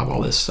my job,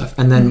 all this stuff.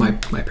 And then my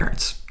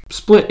parents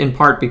split, in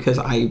part because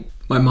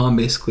my mom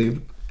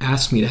basically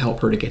asked me to help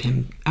her to get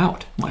him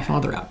out, my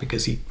father out,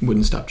 because he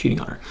wouldn't stop cheating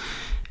on her.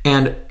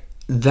 And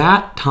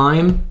that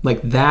time,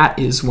 like, that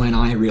is when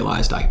I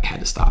realized I had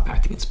to stop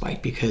acting in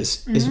spite,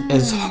 because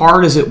as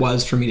hard as it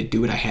was for me to do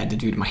what I had to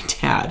do to my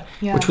dad,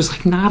 which was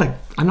like I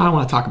don't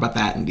want to talk about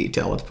that in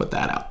detail. Let's put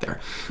that out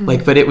there.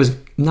 Like, but it was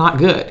not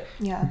good.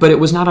 Yeah. But it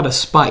was not out of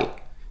spite.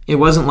 It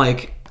wasn't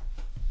like,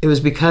 it was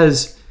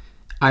because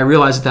I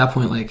realized at that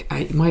point, like,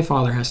 my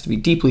father has to be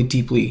deeply,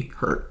 deeply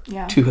hurt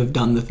to have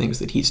done the things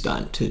that he's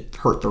done to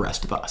hurt the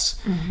rest of us.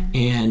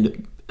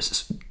 And,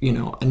 you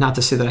know, not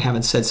to say that I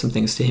haven't said some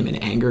things to him in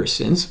anger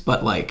since,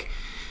 but like,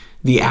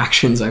 the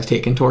actions I've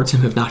taken towards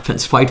him have not been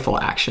spiteful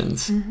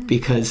actions,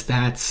 because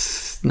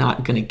that's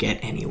not going to get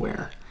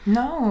anywhere.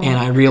 No. And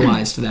I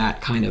realized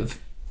that kind of,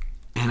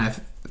 and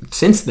I've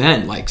since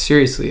then, like,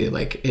 seriously,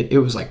 like, it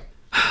was like,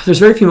 there's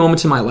very few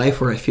moments in my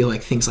life where I feel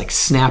like things like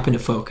snap into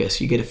focus.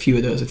 You get a few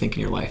of those, I think,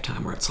 in your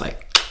lifetime, where it's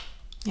like,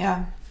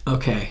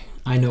 okay,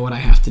 I know what I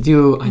have to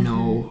do. I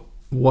know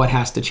what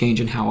has to change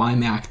and how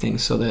I'm acting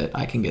so that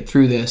I can get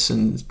through this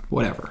and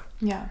whatever.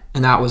 Yeah.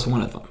 And that was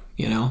one of them,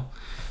 you know?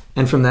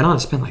 And from then on,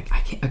 it's been like,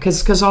 I can't,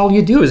 because all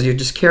you do is you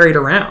just carry it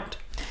around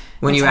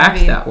when you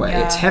act that way.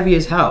 It's heavy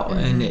as hell,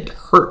 and it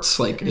hurts.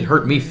 Like, it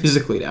hurt me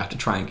physically to have to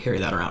try and carry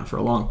that around for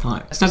a long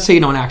time. It's not to say you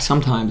don't act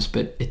sometimes,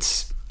 but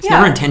it's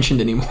never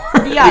intentioned anymore.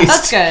 Yeah,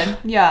 that's good.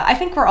 Yeah, I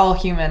think we're all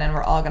human and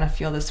we're all going to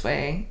feel this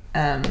way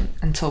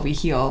until we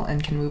heal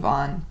and can move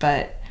on.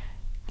 But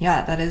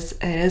yeah, it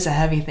is a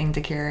heavy thing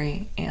to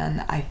carry.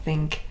 And I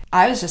think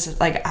I was just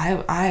like,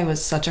 I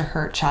was such a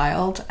hurt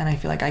child, and I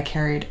feel like I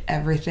carried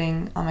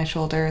everything on my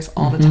shoulders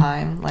all the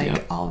time.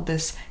 Like, all of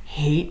this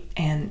hate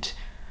and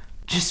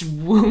just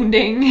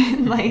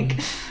wounding, like,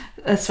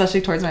 especially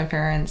towards my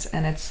parents.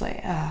 And it's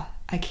like,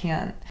 I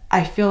can't.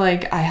 I feel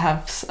like I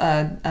have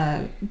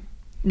a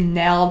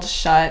nailed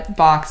shut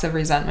box of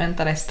resentment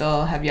that I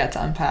still have yet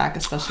to unpack,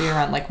 especially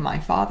around like my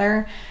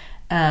father.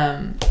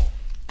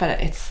 But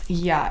it's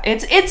jam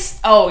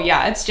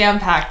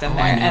packed in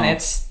there, and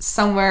it's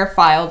somewhere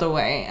filed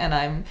away. And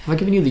have I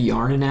given you the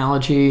yarn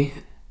analogy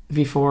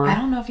before? I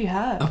don't know if you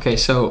have. Okay,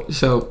 so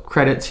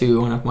credit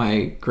to one of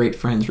my great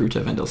friends,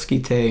 Ruta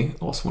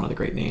Vendelskite, also one of the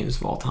great names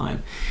of all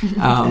time.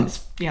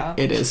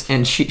 It is,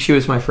 and she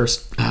was my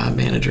first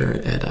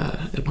manager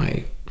at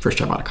my first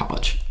job out of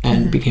college,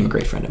 and became a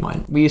great friend of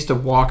mine. We used to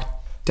walk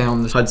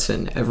down the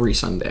Hudson every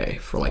Sunday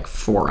for like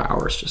 4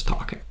 hours just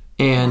talking.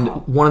 And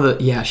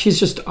she's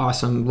just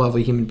awesome,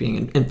 lovely human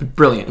being and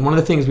brilliant. And one of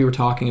the things we were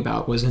talking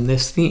about was in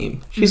this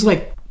theme, she's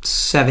like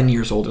 7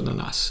 years older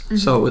than us.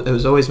 So it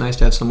was always nice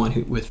to have someone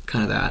who with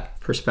kind of that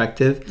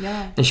perspective.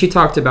 Yeah. And she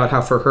talked about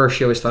how for her,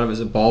 she always thought of it as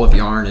a ball of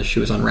yarn as she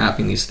was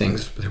unwrapping these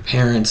things with her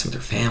parents, with her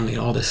family,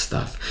 and all this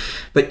stuff.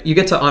 But you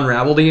get to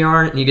unravel the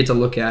yarn and you get to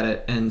look at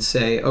it and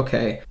say,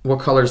 okay, what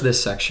color is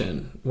this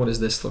section? What does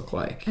this look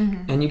like?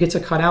 And you get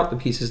to cut out the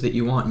pieces that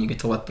you want and you get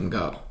to let them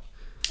go.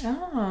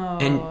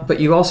 Oh. But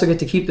you also get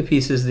to keep the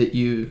pieces that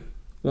you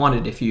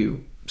wanted if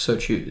you so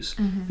choose.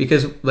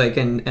 Because like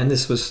and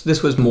this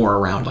was more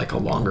around like a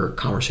longer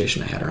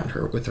conversation I had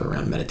with her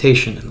around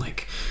meditation and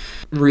like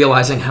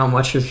realizing how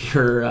much of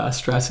your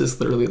stress is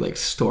literally like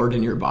stored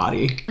in your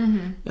body,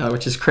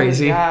 which is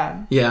crazy.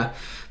 Oh, yeah.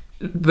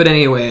 But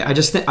anyway, I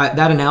just think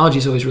that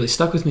analogy's always really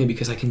stuck with me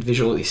because I can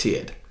visually see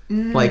it.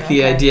 Like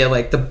the idea,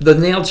 like the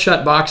nailed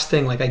shut box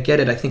thing, like I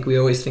get it. I think we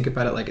always think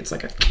about it like it's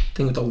like a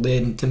thing with a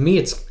lid. And to me,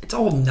 it's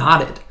all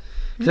knotted.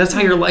 Because that's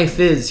how your life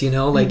is, you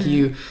know? Like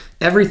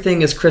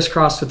everything is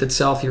crisscrossed with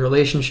itself. Your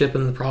relationship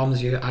and the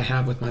problems I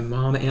have with my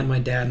mom and my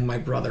dad and my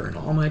brother and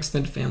all my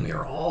extended family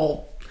are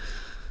all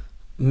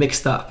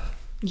mixed up.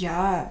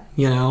 Yeah.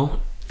 You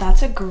know?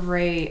 That's a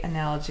great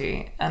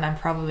analogy. And I'm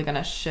probably going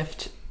to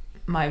shift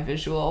my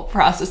visual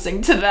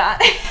processing to that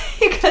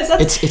because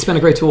it's been a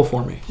great tool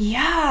for me.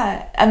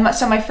 Yeah. And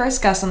so my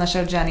first guest on the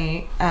show,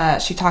 Jenny,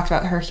 she talked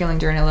about her healing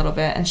journey a little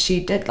bit, and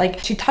she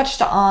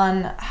touched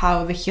on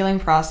how the healing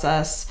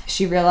process,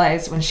 she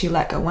realized when she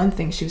let go one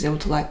thing, she was able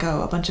to let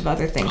go a bunch of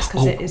other things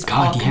because it is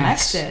all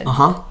connected.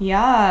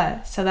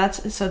 Yeah. So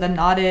the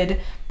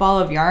knotted ball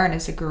of yarn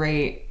is a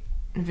great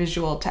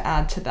visual to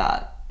add to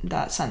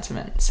that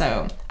sentiment.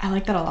 So I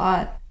like that a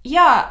lot.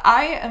 Yeah,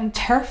 I am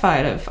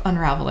terrified of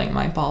unraveling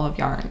my ball of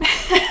yarn.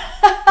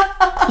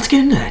 Let's get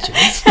into that,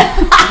 Jess.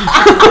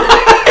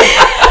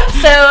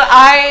 So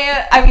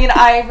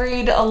I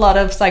read a lot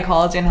of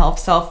psychology and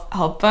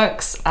self-help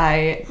books.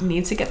 I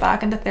need to get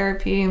back into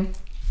therapy.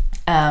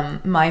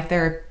 My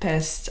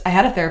therapist, I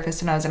had a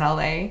therapist when I was in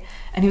LA,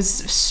 and he was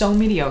so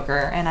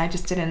mediocre, and I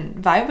just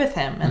didn't vibe with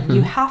him. And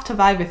you have to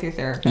vibe with your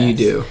therapist. You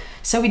do.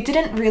 So we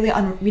didn't really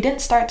we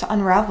didn't start to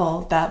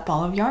unravel that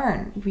ball of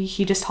yarn.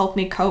 He just helped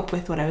me cope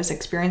with what I was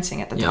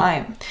experiencing at the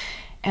time.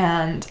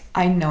 And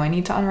I know I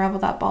need to unravel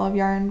that ball of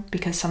yarn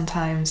because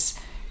sometimes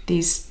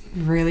these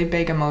really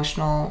big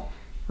emotional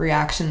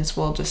reactions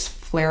will just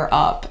flare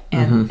up.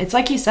 And it's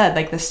like you said,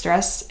 like the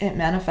stress, it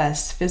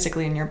manifests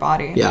physically in your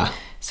body. Yeah.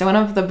 So one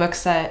of the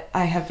books that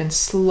I have been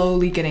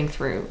slowly getting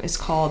through is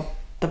called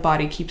The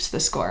Body Keeps the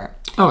Score.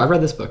 Oh, I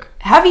read this book.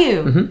 Have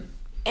you?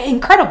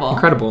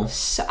 Incredible.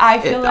 So I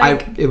feel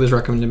it was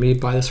recommended to me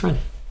by this friend.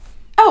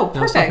 Oh,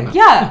 perfect.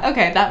 Yeah.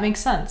 Okay, that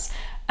makes sense.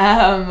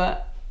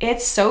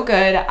 It's so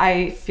good.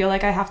 I feel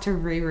like I have to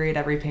reread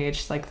every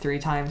page like 3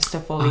 times to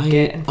fully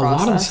get and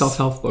process. A lot of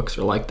self-help books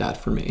are like that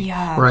for me.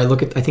 Yeah. Where I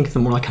think it's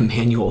more like a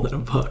manual than a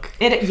book.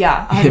 100%.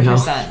 You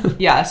know?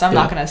 Yeah, so I'm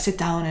not going to sit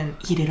down and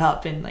eat it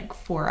up in like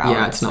 4 hours.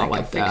 Yeah, it's not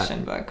like a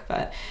fiction book,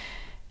 but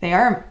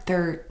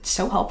they're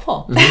so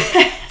helpful.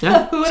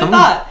 Yeah. Who would have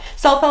thought?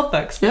 Self-help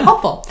books. Yeah.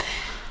 Helpful.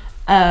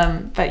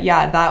 But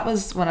yeah, that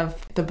was one of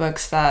the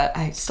books that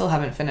I still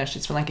haven't finished.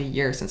 It's been like a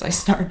year since I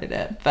started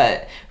it,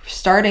 but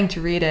starting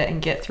to read it and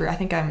get through, I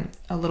think I'm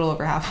a little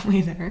over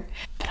halfway there.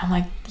 But I'm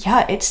like,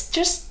 yeah, it's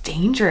just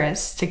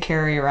dangerous to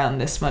carry around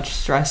this much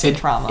stress and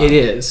trauma. It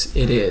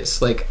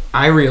is. Like,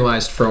 I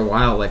realized for a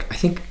while, like, I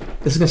think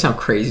this is gonna sound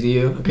crazy to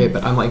you, okay,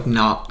 but I'm like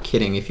not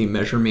kidding. If you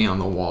measure me on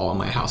the wall in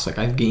my house, like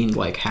I've gained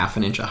like half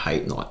an inch of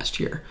height in the last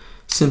year,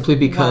 simply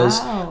because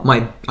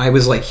I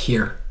was like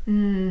here, you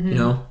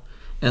know.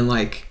 And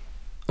like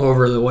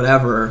over the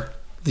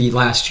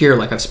last year,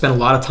 like I've spent a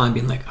lot of time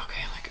being like,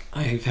 okay, like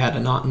I've had a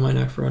knot in my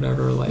neck or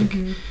whatever, like,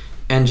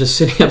 and just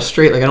sitting up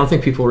straight. Like I don't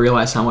think people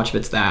realize how much of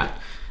it's that,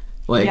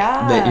 like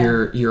that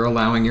you're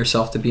allowing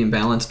yourself to be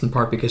imbalanced in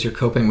part because you're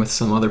coping with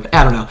some other.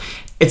 I don't know.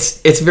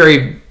 It's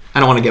very. I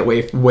don't want to get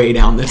way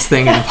down this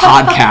thing in a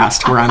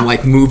podcast where I'm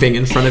like moving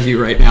in front of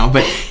you right now.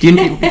 But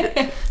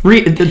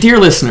dear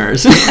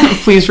listeners,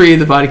 please read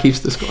The Body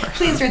Keeps the Score.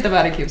 Please read The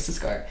Body Keeps the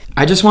Score.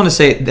 I just want to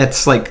say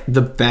that's like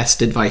the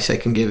best advice I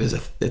can give is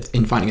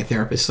in finding a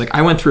therapist. Like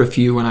I went through a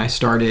few when I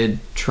started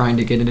trying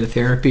to get into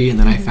therapy, and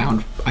then I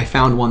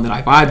found one that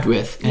I vibed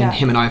with, and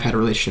him and I have had a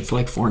relationship for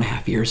like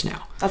 4.5 years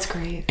now. That's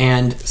great.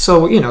 And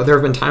so, you know, there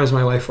have been times in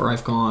my life where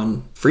I've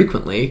gone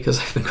frequently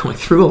because I've been going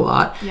through a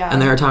lot. Yeah. And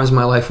there are times in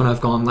my life when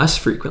I've gone less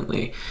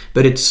frequently.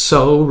 But it's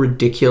so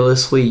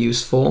ridiculously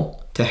useful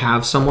to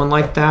have someone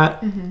like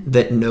that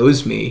that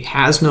knows me,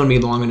 has known me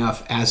long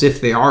enough as if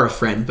they are a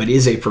friend, but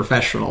is a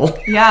professional.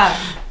 Yeah,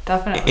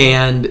 definitely.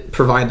 And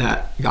provide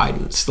that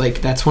guidance.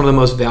 Like, that's one of the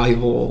most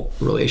valuable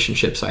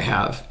relationships I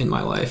have in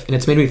my life. And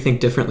it's made me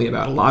think differently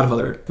about a lot of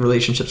other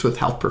relationships with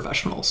health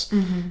professionals.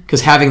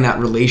 Because having that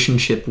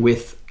relationship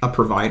with a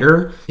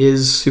provider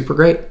is super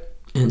great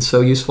and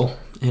so useful.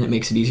 And it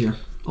makes it easier,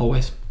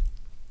 always.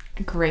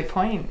 Great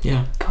point.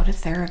 Yeah. Go to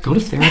therapy. Go to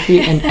therapy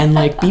and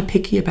like be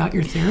picky about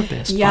your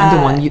therapist. Yeah. Find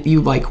the one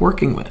you like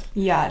working with.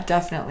 Yeah,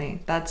 definitely.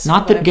 That's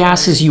not that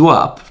gasses you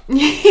up.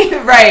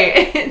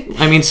 Right.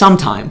 I mean,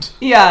 sometimes.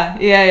 Yeah.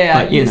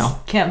 But you know,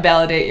 can't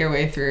validate your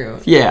way through.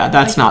 Yeah,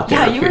 that's not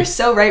therapy. Yeah, you were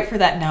so right for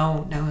that.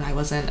 No, I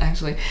wasn't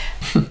actually.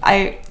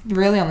 I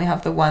really only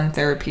have the one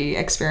therapy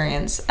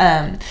experience.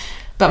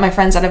 But my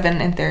friends that have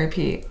been in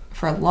therapy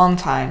for a long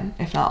time,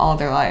 if not all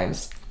their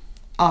lives,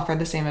 offer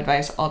the same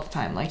advice all the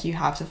time. Like, you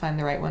have to find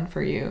the right one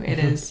for you. It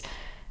is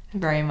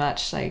very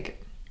much like,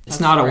 it's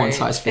not a one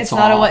size fits all.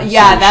 It's not a one.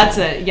 Yeah, that's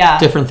it. Yeah.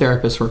 Different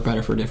therapists work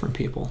better for different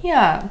people.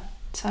 Yeah.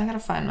 So I gotta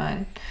find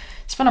mine.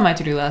 It's been on my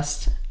to-do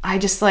list. I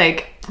just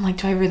I'm like,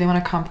 do I really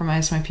want to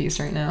compromise my peace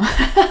right now?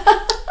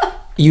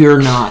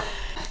 You're not,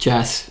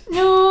 Jess.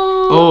 No.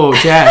 Oh,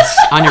 Jess,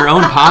 on your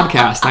own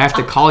podcast, I have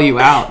to call you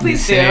out and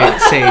Please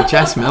say,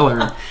 Jess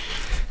Miller,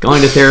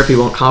 going to therapy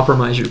won't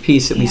compromise your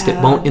peace. At least it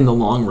won't in the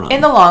long run. In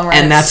the long run,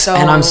 and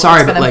I'm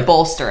sorry, but like,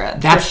 bolster it.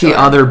 That's the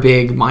other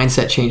big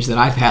mindset change that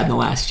I've had in the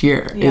last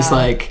year. Is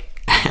like,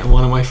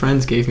 one of my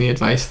friends gave me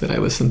advice that I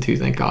listened to.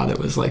 Thank God, that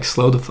was like,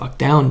 slow the fuck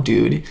down,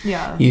 dude.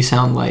 Yeah. You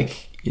sound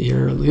like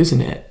you're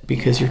losing it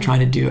because you're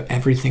trying to do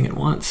everything at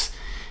once,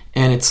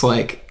 and it's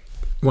like,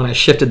 when I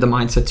shifted the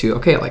mindset to,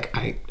 okay, like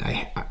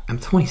I'm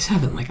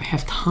 27, like I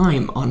have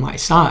time on my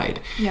side,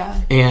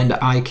 and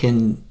I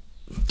can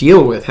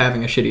deal with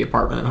having a shitty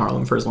apartment in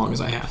Harlem for as long as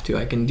I have to.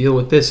 I can deal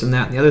with this and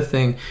that and the other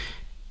thing,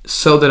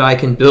 so that I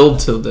can build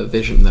to the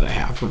vision that I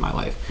have for my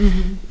life.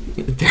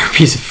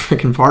 Therapy's a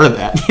freaking part of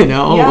that, you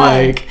know.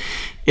 Like,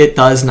 it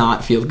does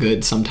not feel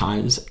good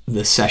sometimes,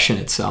 the session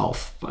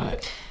itself,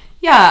 but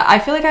I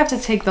feel like I have to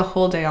take the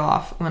whole day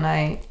off when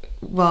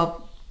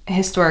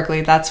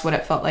historically, that's what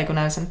it felt like when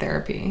I was in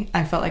therapy.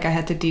 I felt like I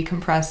had to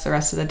decompress the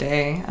rest of the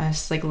day. I was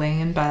just like laying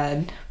in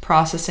bed,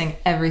 processing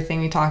everything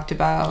we talked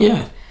about.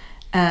 Yeah.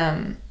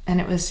 And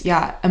it was,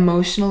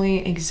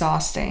 emotionally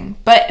exhausting.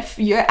 But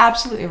you're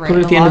absolutely right. Put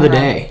it at the end of the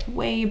day.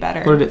 Way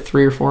better. Put it at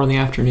 3 or 4 in the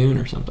afternoon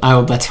or something.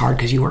 Oh, that's hard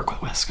because you work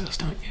with West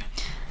Coast, don't you?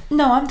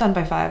 No, I'm done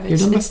by 5.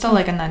 It's still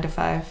like a 9 to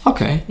 5.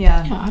 Okay.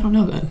 Yeah. Yeah, I don't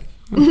know then.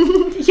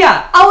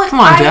 Come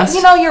on, Jess.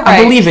 You know, you're right.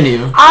 I believe in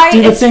you.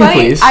 Do the thing, funny.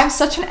 Please. I'm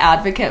such an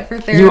advocate for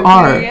therapy. You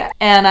are.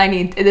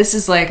 And this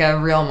is like a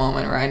real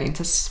moment where I need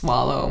to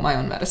swallow my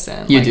own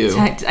medicine. You do.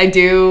 I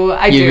do.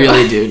 You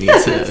really do need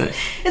to.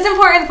 It's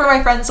important for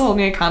my friends to hold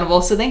me accountable.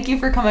 So thank you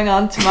for coming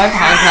on to my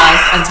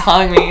podcast and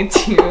telling me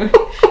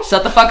to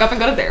shut the fuck up and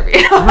go to therapy.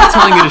 I'm not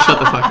telling you to shut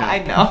the fuck up. I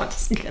know.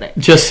 Just kidding.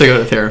 Just to go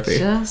to therapy.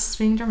 Just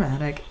being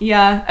dramatic.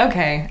 Yeah.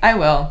 Okay. I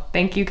will.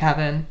 Thank you,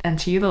 Kevin. And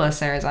to you, the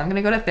listeners, I'm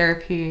going to go to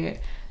therapy.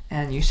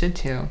 And you should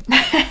too.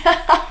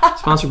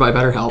 Sponsored by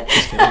BetterHelp.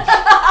 Just kidding.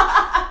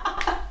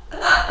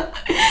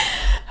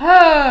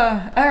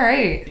 All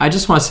right. I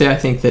just want to say I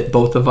think that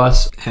both of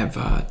us have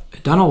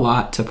done a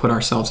lot to put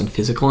ourselves in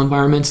physical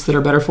environments that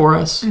are better for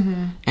us.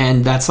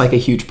 And that's like a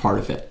huge part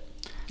of it.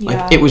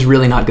 Like, it was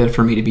really not good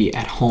for me to be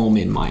at home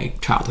in my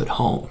childhood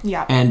home.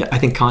 Yeah. And I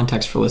think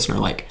context for listener,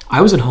 like, I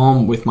was at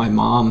home with my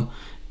mom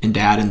and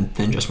dad and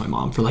then just my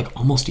mom for like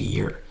almost a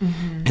year.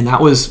 And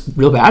that was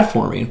real bad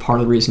for me. And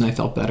part of the reason I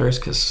felt better is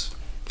because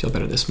I feel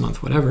better this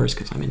month, whatever, is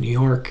because I'm in New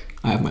York.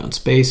 I have my own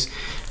space.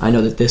 I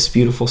know that this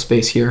beautiful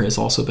space here has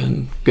also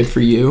been good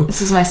for you.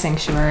 This is my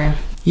sanctuary.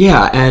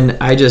 Yeah, and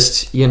I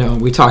just,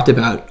 we talked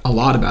a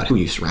lot about who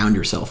you surround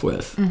yourself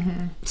with,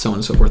 so on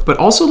and so forth, but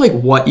also like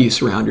what you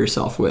surround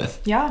yourself with.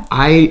 Yeah.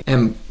 I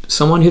am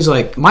someone who's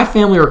like, my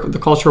family or the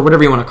culture, or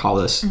whatever you want to call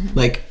this,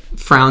 like,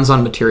 frowns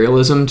on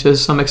materialism to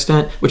some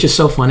extent, which is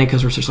so funny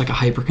because we're such like a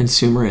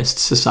hyper-consumerist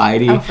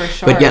society. Oh, for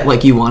sure. But yet,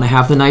 like, you want to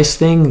have the nice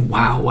thing.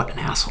 Wow, what an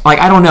asshole. Like,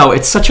 I don't know.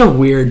 It's such a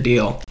weird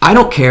deal. I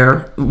don't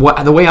care.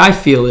 The way I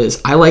feel is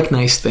I like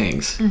nice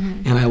things.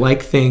 And I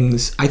like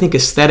things. I think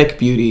aesthetic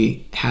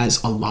beauty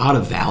has a lot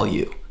of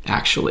value,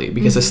 actually,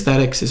 because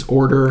aesthetics is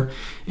order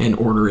and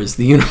order is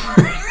the universe.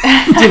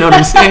 Do you know what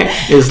I'm saying?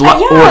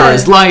 Order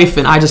is life.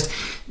 And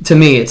to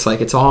me, it's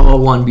like, it's all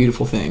one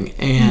beautiful thing.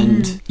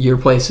 And your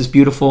place is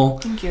beautiful.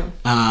 Thank you.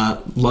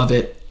 Love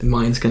it.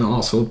 Mine's going to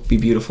also be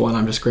beautiful. And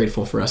I'm just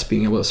grateful for us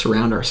being able to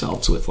surround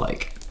ourselves with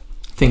like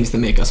things that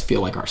make us feel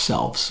like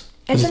ourselves.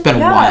 Because it's been a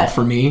while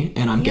for me,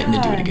 and I'm getting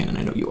to do it again. And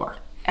I know you are.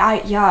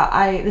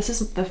 This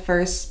is the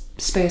first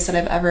space that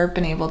I've ever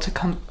been able to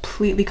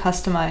completely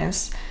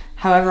customize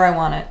however I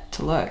want it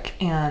to look.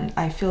 And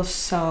I feel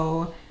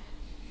so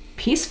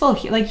peaceful.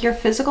 Like, your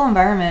physical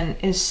environment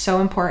is so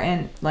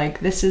important. Like,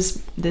 this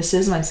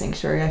is my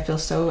sanctuary. I feel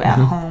so at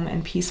home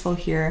and peaceful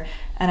here,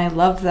 and I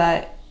love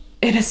that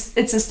it's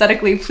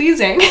aesthetically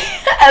pleasing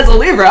as a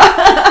Libra.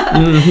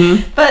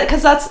 But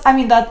because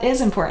that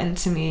is important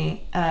to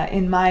me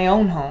in my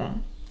own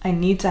home. I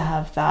need to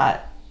have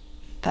that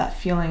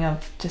feeling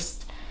of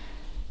just,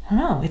 I don't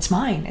know, it's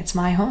mine. It's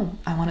my home.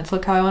 I want it to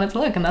look how I want it to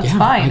look, and that's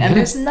fine. And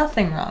there's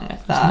nothing wrong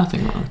with that. There's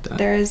nothing wrong with that.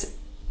 There's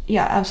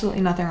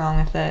absolutely nothing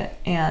wrong with it,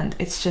 and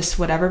it's just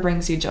whatever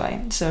brings you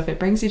joy. So if it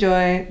brings you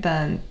joy,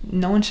 then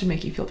no one should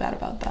make you feel bad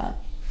about that.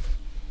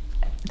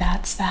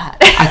 that's that.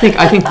 I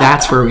think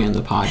that's where we end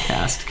the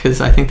podcast,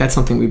 because I think that's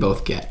something we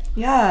both get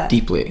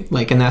deeply.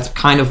 Like, and that's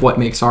kind of what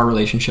makes our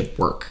relationship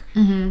work.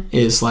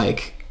 Is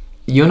like,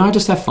 you and I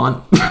just have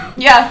fun.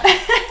 Yeah.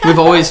 We've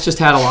always just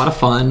had a lot of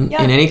fun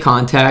in any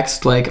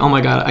context. Like, oh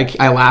my God,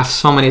 I laugh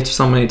so many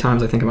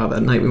times. I think about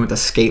that night we went to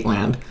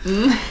Skateland.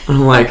 And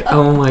I'm like,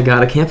 oh my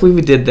God, I can't believe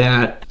we did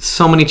that.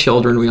 So many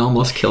children we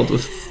almost killed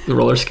with the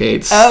roller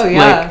skates. Oh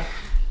yeah. Like,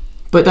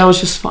 but that was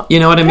just fun. You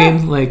know what I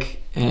mean?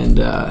 Like, and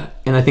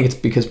I think it's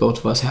because both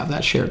of us have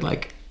that shared,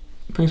 like,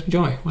 it brings me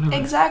joy. Whatever.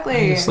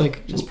 Exactly.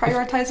 Just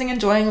prioritizing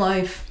enjoying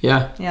life.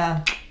 Yeah.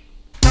 Yeah.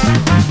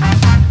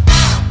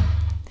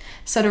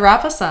 So to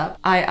wrap us up,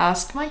 I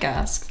ask my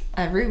guests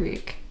every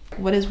week,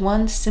 what is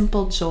one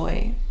simple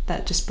joy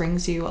that just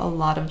brings you a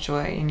lot of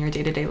joy in your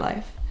day-to-day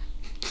life?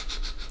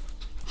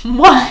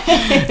 Why?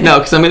 No,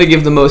 because I'm going to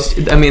give the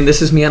most, I mean,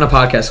 this is me on a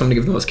podcast, so I'm going to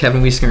give the most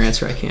Kevin Wiesinger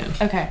answer I can.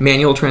 Okay.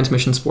 Manual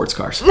transmission sports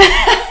cars.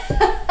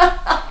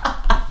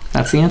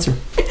 That's the answer.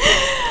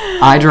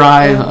 I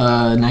drive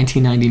a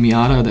 1990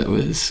 Miata that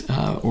was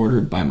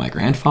ordered by my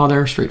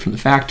grandfather straight from the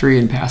factory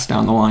and passed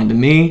down the line to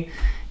me.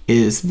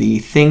 Is the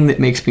thing that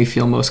makes me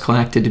feel most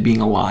connected to being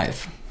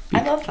alive.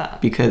 I love that.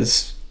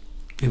 Because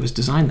it was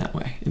designed that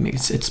way.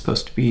 It's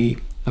supposed to be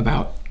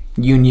about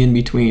union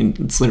between,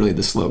 it's literally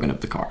the slogan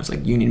of the car. It's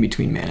like union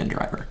between man and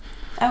driver.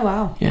 Oh,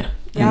 wow. Yeah.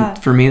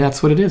 And for me,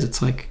 that's what it is.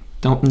 It's like,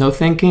 no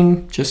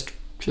thinking, just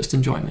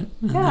enjoyment.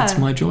 And that's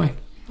my joy.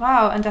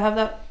 Wow. And to have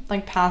that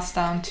like passed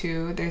down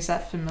to, there's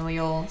that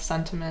familial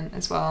sentiment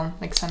as well,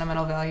 like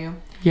sentimental value.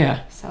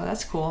 Yeah. So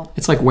that's cool.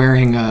 It's like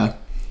wearing a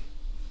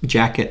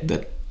jacket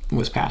that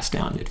was passed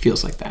down. It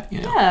feels like that,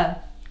 you know? Yeah.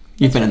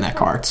 You've been in that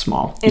car. It's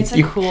small. It's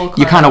a cool car.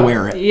 You kind of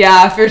wear it.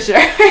 Yeah, for sure.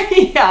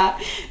 Yeah.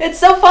 It's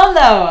so fun,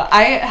 though.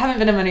 I haven't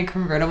been in many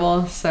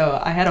convertibles, so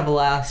I had a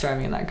blast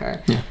driving in that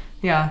car. Yeah.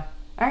 Yeah.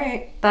 All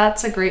right.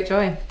 That's a great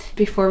joy.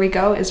 Before we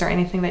go, is there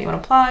anything that you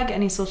want to plug?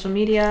 Any social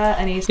media?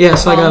 Any Yeah,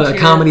 so I got a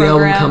comedy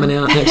program? album coming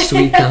out next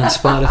week on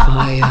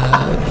Spotify.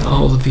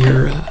 All of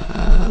your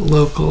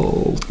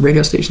local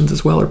radio stations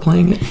as well are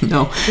playing it.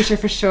 No.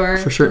 For sure.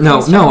 For sure.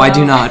 No, I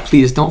do not.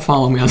 Please don't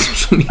follow me on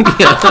social media.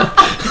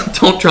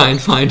 Don't try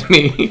and find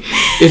me.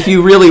 If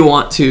you really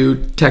want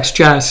to, text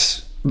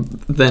Jess,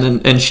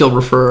 then and she'll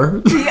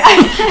refer. Yeah.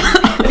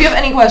 If you have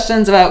any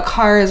questions about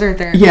cars or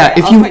therapy, yeah,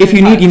 if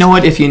you need, you know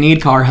what, if you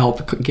need car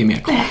help, give me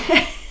a call.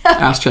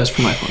 Ask Jess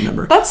for my phone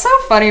number. That's so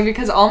funny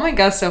because all my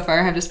guests so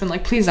far have just been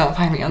like, please don't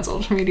find me on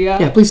social media.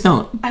 Yeah, please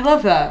don't. I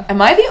love that.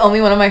 Am I the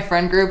only one in my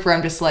friend group where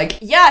I'm just like,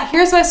 yeah,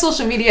 here's my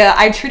social media.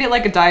 I treat it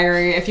like a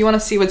diary. If you want to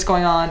see what's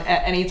going on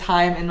at any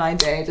time in my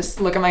day, just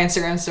look at my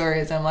Instagram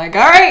stories. I'm like,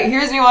 all right,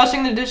 here's me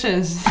washing the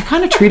dishes. I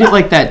kind of treat it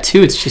like that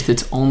too. It's just,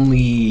 it's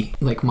only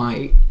like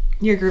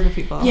your group of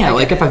people. Yeah,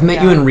 like if I've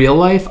met you in real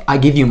life, I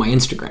give you my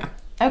Instagram.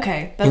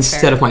 Okay, that's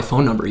instead fair. of my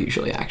phone number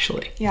usually,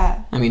 actually.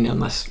 Yeah. I mean,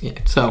 unless, yeah.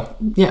 So,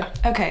 yeah.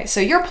 Okay, so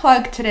your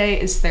plug today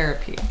is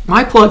therapy.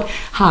 My plug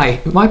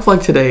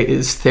today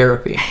is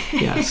therapy.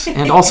 Yes.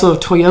 And also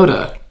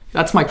Toyota.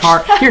 That's my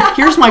car.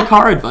 Here's my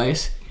car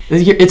advice.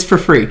 It's for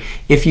free.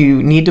 If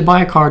you need to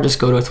buy a car, just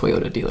go to a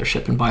Toyota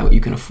dealership and buy what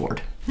you can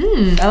afford.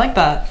 I like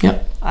that.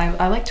 Yep.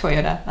 I like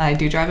Toyota. I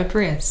do drive a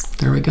Prius.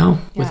 There we go.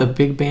 Yeah. With a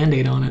big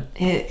Band-Aid on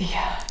it.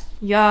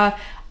 Yeah.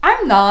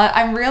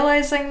 I'm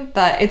realizing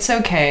that it's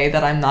okay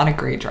that I'm not a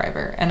great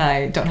driver, and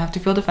I don't have to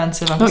feel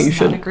defensive. I'm just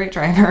not a great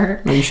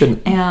driver. No, you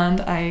shouldn't. And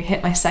I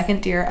hit my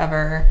second deer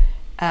ever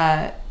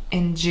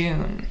in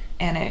June,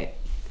 and it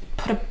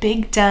put a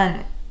big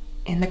dent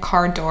in the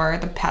car door,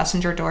 the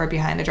passenger door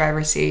behind the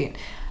driver's seat,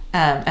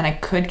 and I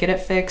could get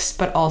it fixed,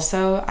 but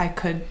also I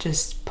could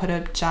just put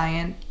a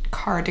giant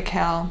car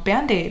decal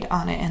Band-Aid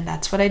on it, and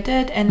that's what I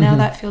did, and now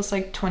that feels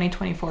like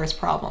 2024's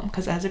problem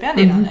because it has a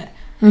Band-Aid on it.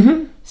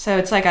 So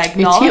it's like I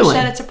acknowledge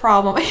that it's a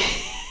problem.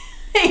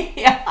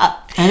 Yeah.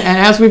 And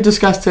as we've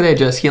discussed today,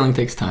 Jess, healing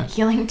takes time.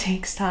 Healing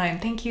takes time.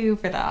 Thank you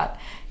for that.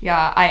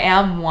 Yeah, I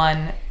am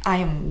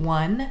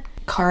one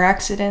car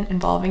accident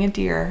involving a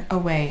deer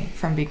away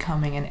from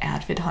becoming an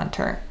avid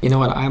hunter. You know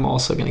what? I'm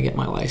also going to get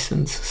my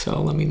license,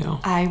 so let me know.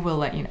 I will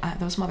let you know.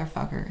 Those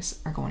motherfuckers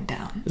are going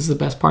down. This is the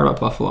best part about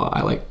Buffalo.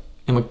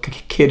 I'm a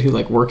kid who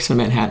works in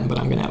Manhattan, but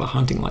I'm going to have a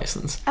hunting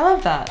license. I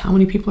love that. How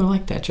many people are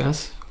like that,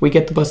 Jess? We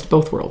get the best of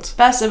both worlds.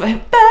 Best of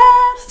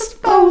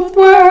both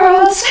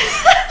worlds.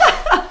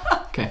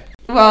 Okay.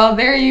 Well,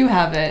 there you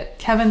have it.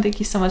 Kevin, thank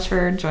you so much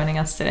for joining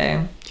us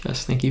today.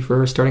 Jess, thank you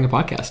for starting a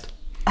podcast.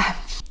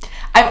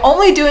 I'm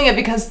only doing it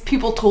because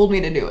people told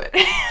me to do it.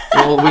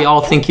 Well, we all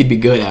think you'd be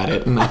good at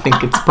it, and I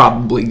think it's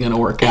probably going to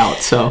work out,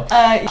 so keep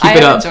I'm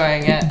it up.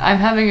 enjoying it. I'm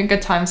having a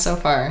good time so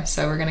far,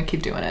 so we're going to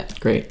keep doing it.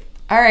 Great.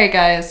 All right,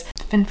 guys.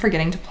 I've been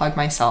forgetting to plug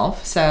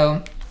myself,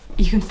 so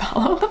you can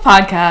follow the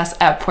podcast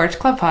at Porch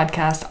Club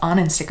Podcast on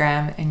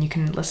Instagram, and you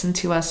can listen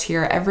to us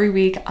here every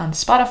week on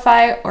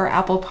Spotify or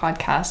Apple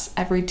Podcasts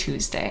every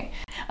Tuesday.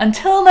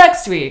 Until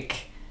next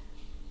week,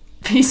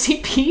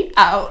 PCP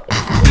out.